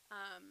now,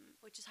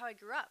 which is how I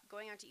grew up.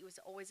 Going out to eat was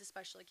always a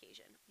special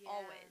occasion,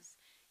 always.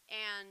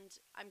 And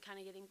I'm kind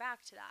of getting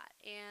back to that.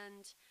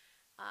 And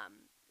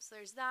so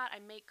there's that. I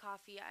make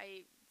coffee.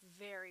 I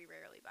very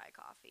rarely buy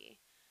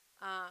coffee.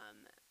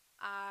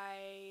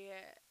 I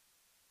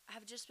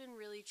have just been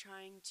really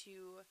trying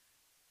to,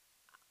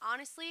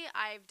 honestly,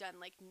 I've done,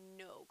 like,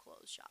 no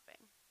clothes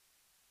shopping.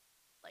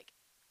 Like,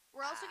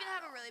 we're also going to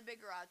have a really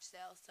big garage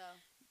sale, so.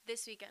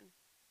 This weekend.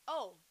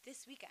 Oh,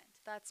 this weekend.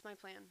 That's my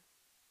plan.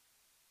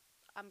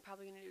 I'm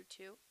probably going to do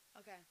 2.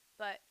 Okay.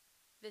 But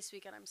this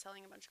weekend I'm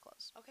selling a bunch of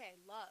clothes. Okay,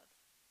 love.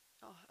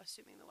 Oh,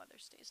 assuming the weather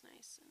stays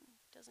nice and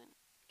doesn't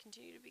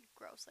continue to be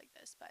gross like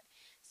this. But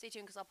stay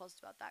tuned, because I'll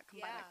post about that. Come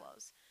buy my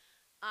clothes.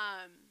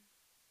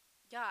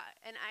 Yeah,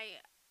 and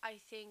I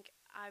think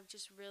I've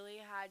just really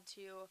had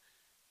to,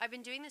 I've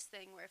been doing this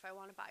thing where if I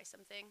want to buy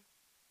something,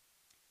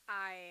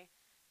 I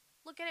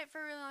look at it for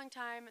a really long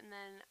time, and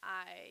then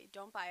I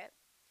don't buy it,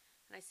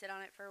 and I sit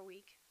on it for a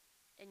week,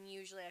 and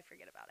usually I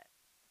forget about it.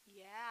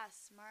 Yeah,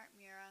 smart,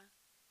 Mira.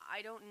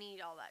 I don't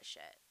need all that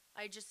shit.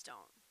 I just don't.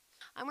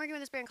 I'm working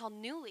with this brand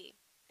called Nuuly.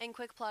 And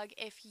quick plug,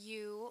 if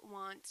you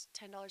want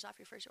 $10 off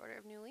your first order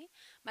of Nuuly,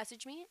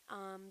 message me,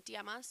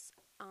 DM us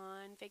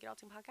on Fake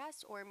Adulting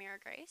Podcast or Mira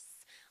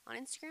Grace on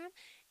Instagram,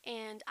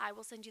 and I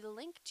will send you the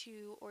link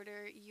to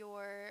order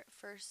your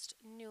first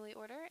Nuuly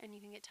order, and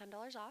you can get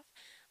 $10 off.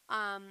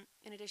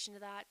 In addition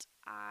to that,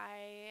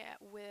 I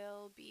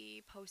will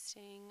be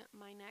posting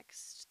my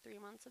next 3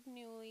 months of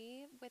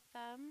Nuuly with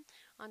them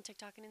on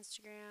TikTok and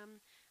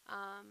Instagram.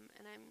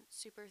 And I'm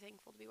super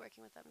thankful to be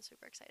working with them and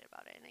super excited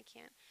about it. And I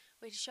can't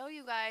wait to show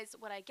you guys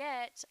what I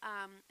get.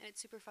 And it's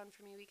super fun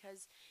for me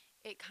because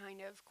it kind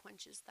of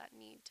quenches that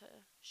need to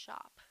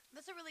shop.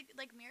 That's a really,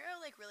 like, Mira,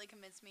 like, really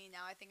convinced me.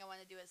 Now I think I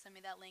want to do it. Send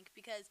me that link,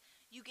 because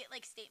you get,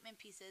 like, statement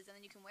pieces, and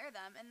then you can wear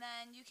them, and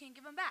then you can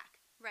give them back.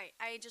 Right.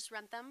 I just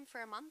rent them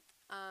for a month.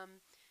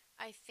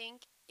 I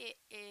think it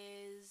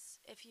is,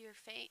 if you're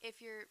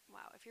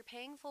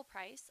paying full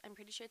price, I'm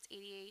pretty sure it's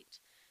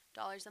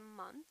 $88 a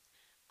month.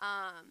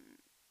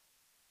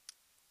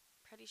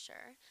 Pretty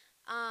sure.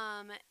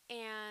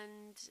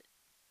 And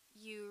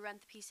you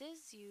rent the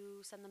pieces,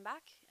 you send them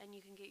back, and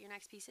you can get your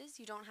next pieces.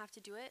 You don't have to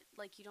do it.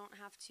 Like, you don't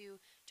have to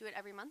do it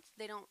every month.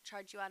 They don't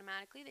charge you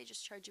automatically. They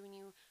just charge you when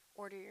you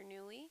order your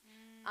Nuuly.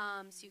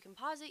 So you can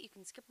pause it, you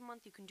can skip a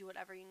month, you can do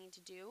whatever you need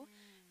to do,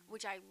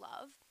 which I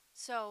love.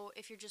 So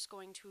if you're just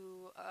going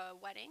to a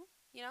wedding,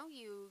 you know,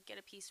 you get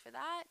a piece for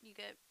that, you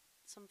get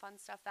some fun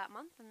stuff that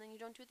month, and then you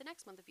don't do it the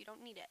next month if you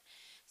don't need it.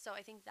 So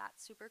I think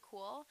that's super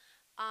cool.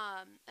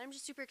 And I'm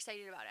just super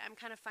excited about it. I'm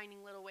kind of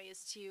finding little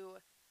ways to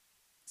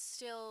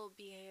still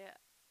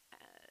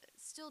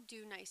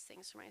do nice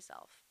things for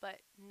myself,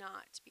 but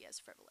not be as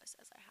frivolous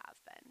as I have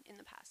been in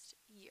the past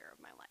year of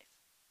my life.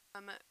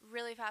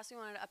 Really fast, we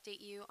wanted to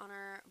update you on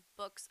our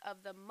books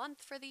of the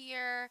month for the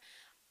year.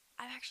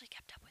 I've actually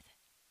kept up with it.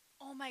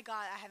 Oh my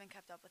god, I haven't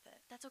kept up with it.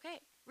 That's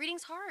okay.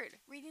 Reading's hard.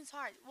 Reading's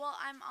hard. Well,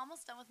 I'm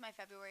almost done with my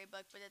February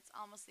book, but it's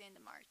almost the end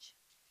of March.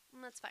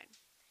 That's fine.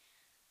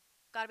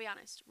 Gotta be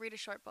honest. Read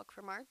a short book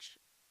for March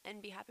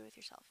and be happy with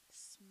yourself.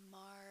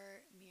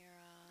 Smart,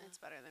 Mira. It's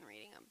better than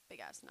reading a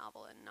big-ass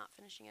novel and not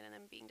finishing it and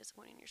then being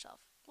disappointed in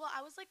yourself. Well, I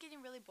was, like,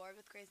 getting really bored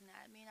with Grey's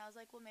Anatomy, and I was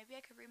like, well, maybe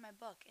I could read my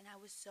book. And I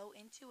was so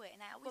into it.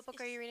 And I always. What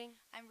book are you reading?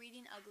 I'm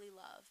reading Ugly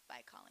Love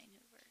by Colleen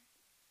Hoover.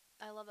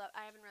 I love that.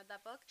 I haven't read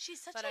that book.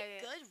 She's such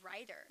a good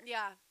writer.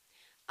 Yeah.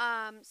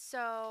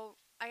 So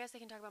I guess I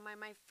can talk about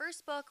my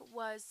first book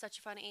was Such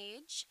a Fun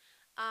Age.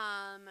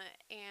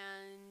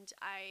 And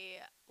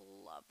I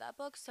love that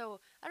book. So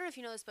I don't know if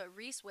you know this, but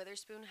Reese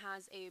Witherspoon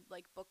has a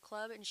like book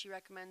club, and she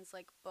recommends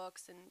like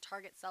books, and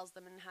Target sells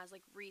them and has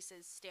like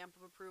Reese's stamp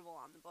of approval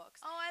on the books.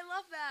 Oh, I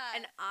love that.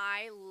 And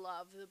I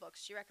love the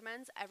books she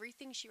recommends.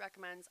 Everything she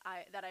recommends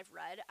that I've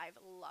read, I've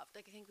loved.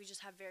 Like, I think we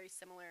just have very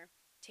similar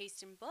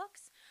taste in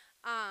books.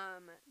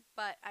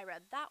 But I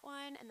read that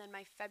one, and then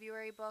my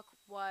February book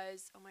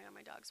was, oh my god,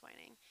 my dog's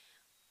whining.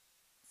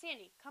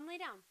 Sandy, come lay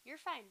down. You're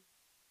fine.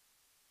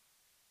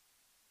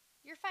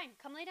 You're fine.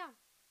 Come lay down.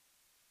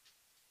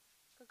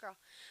 Good girl.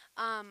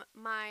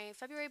 My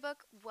February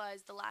book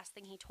was The Last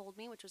Thing He Told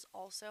Me, which was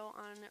also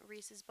on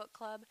Reese's book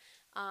club.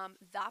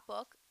 That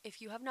book,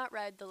 if you have not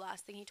read The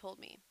Last Thing He Told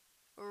Me,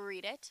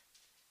 read it.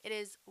 It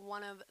is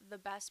one of the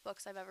best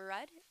books I've ever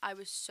read. I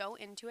was so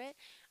into it.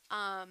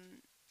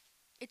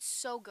 It's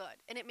so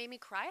good, and it made me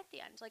cry at the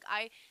end. Like,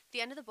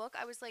 the end of the book,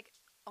 I was like,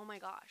 oh my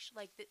gosh,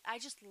 like, I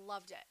just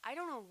loved it. I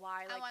don't know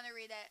why. Like, I want to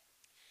read it.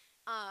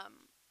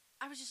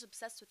 I was just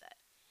obsessed with it.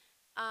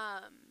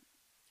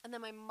 And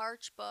then my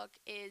March book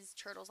is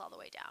Turtles All the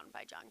Way Down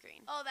by John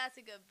Green. Oh, that's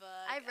a good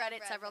book. I've read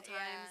it several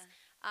times.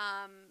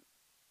 Yeah.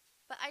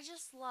 But I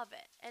just love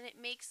it, and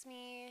it makes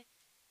me.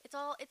 It's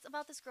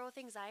about this girl with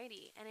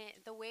anxiety, and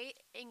the way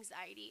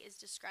anxiety is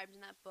described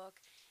in that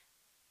book.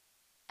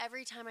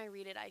 Every time I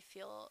read it, I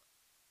feel.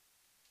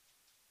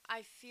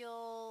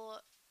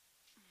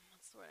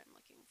 What's the word I'm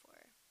looking for?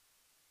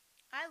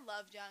 I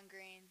love John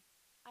Green.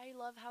 I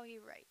love how he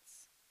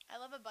writes.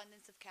 I love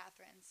Abundance of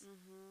Catherines.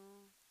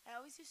 Mm-hmm. I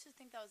always used to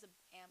think that was an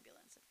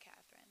ambulance of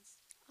Catherines.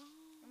 Oh.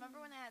 Remember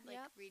when I had, like,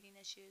 reading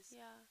issues?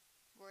 Yeah.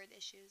 Word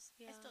issues?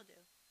 Yeah. I still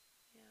do.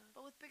 Yeah.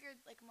 But with bigger,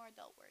 like, more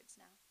adult words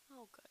now.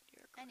 Oh, good.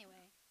 You're good.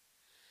 Anyway.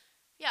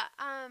 Yeah,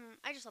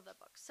 I just love that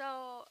book.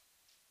 So,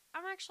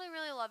 I'm actually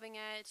really loving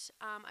it.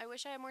 I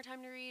wish I had more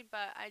time to read,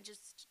 but I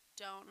just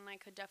don't, and I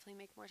could definitely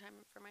make more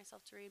time for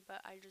myself to read, but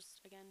I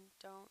just, again,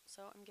 don't.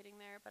 So, I'm getting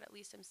there, but at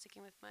least I'm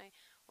sticking with my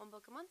one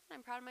book a month, and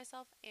I'm proud of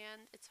myself,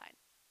 and it's fine.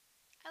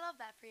 I love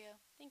that for you.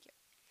 Thank you.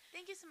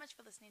 Thank you so much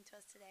for listening to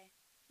us today.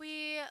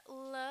 We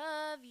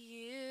love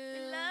you.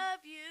 We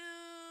love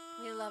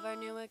you. We love our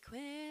new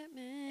equipment.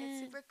 It's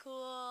super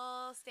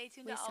cool. Stay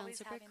tuned to always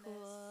super having cool.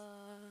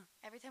 this.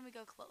 Every time we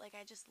go like,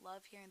 I just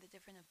love hearing the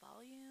different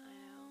volume.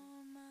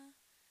 I know.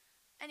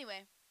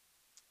 Anyway,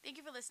 thank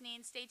you for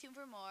listening. Stay tuned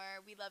for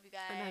more. We love you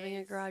guys. I'm having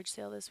a garage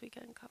sale this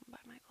weekend. Come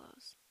buy my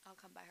clothes. I'll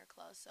come buy her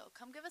clothes. So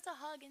come give us a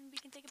hug and we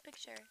can take a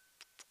picture.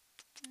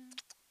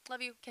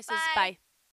 Love you. Kisses. Bye. Bye.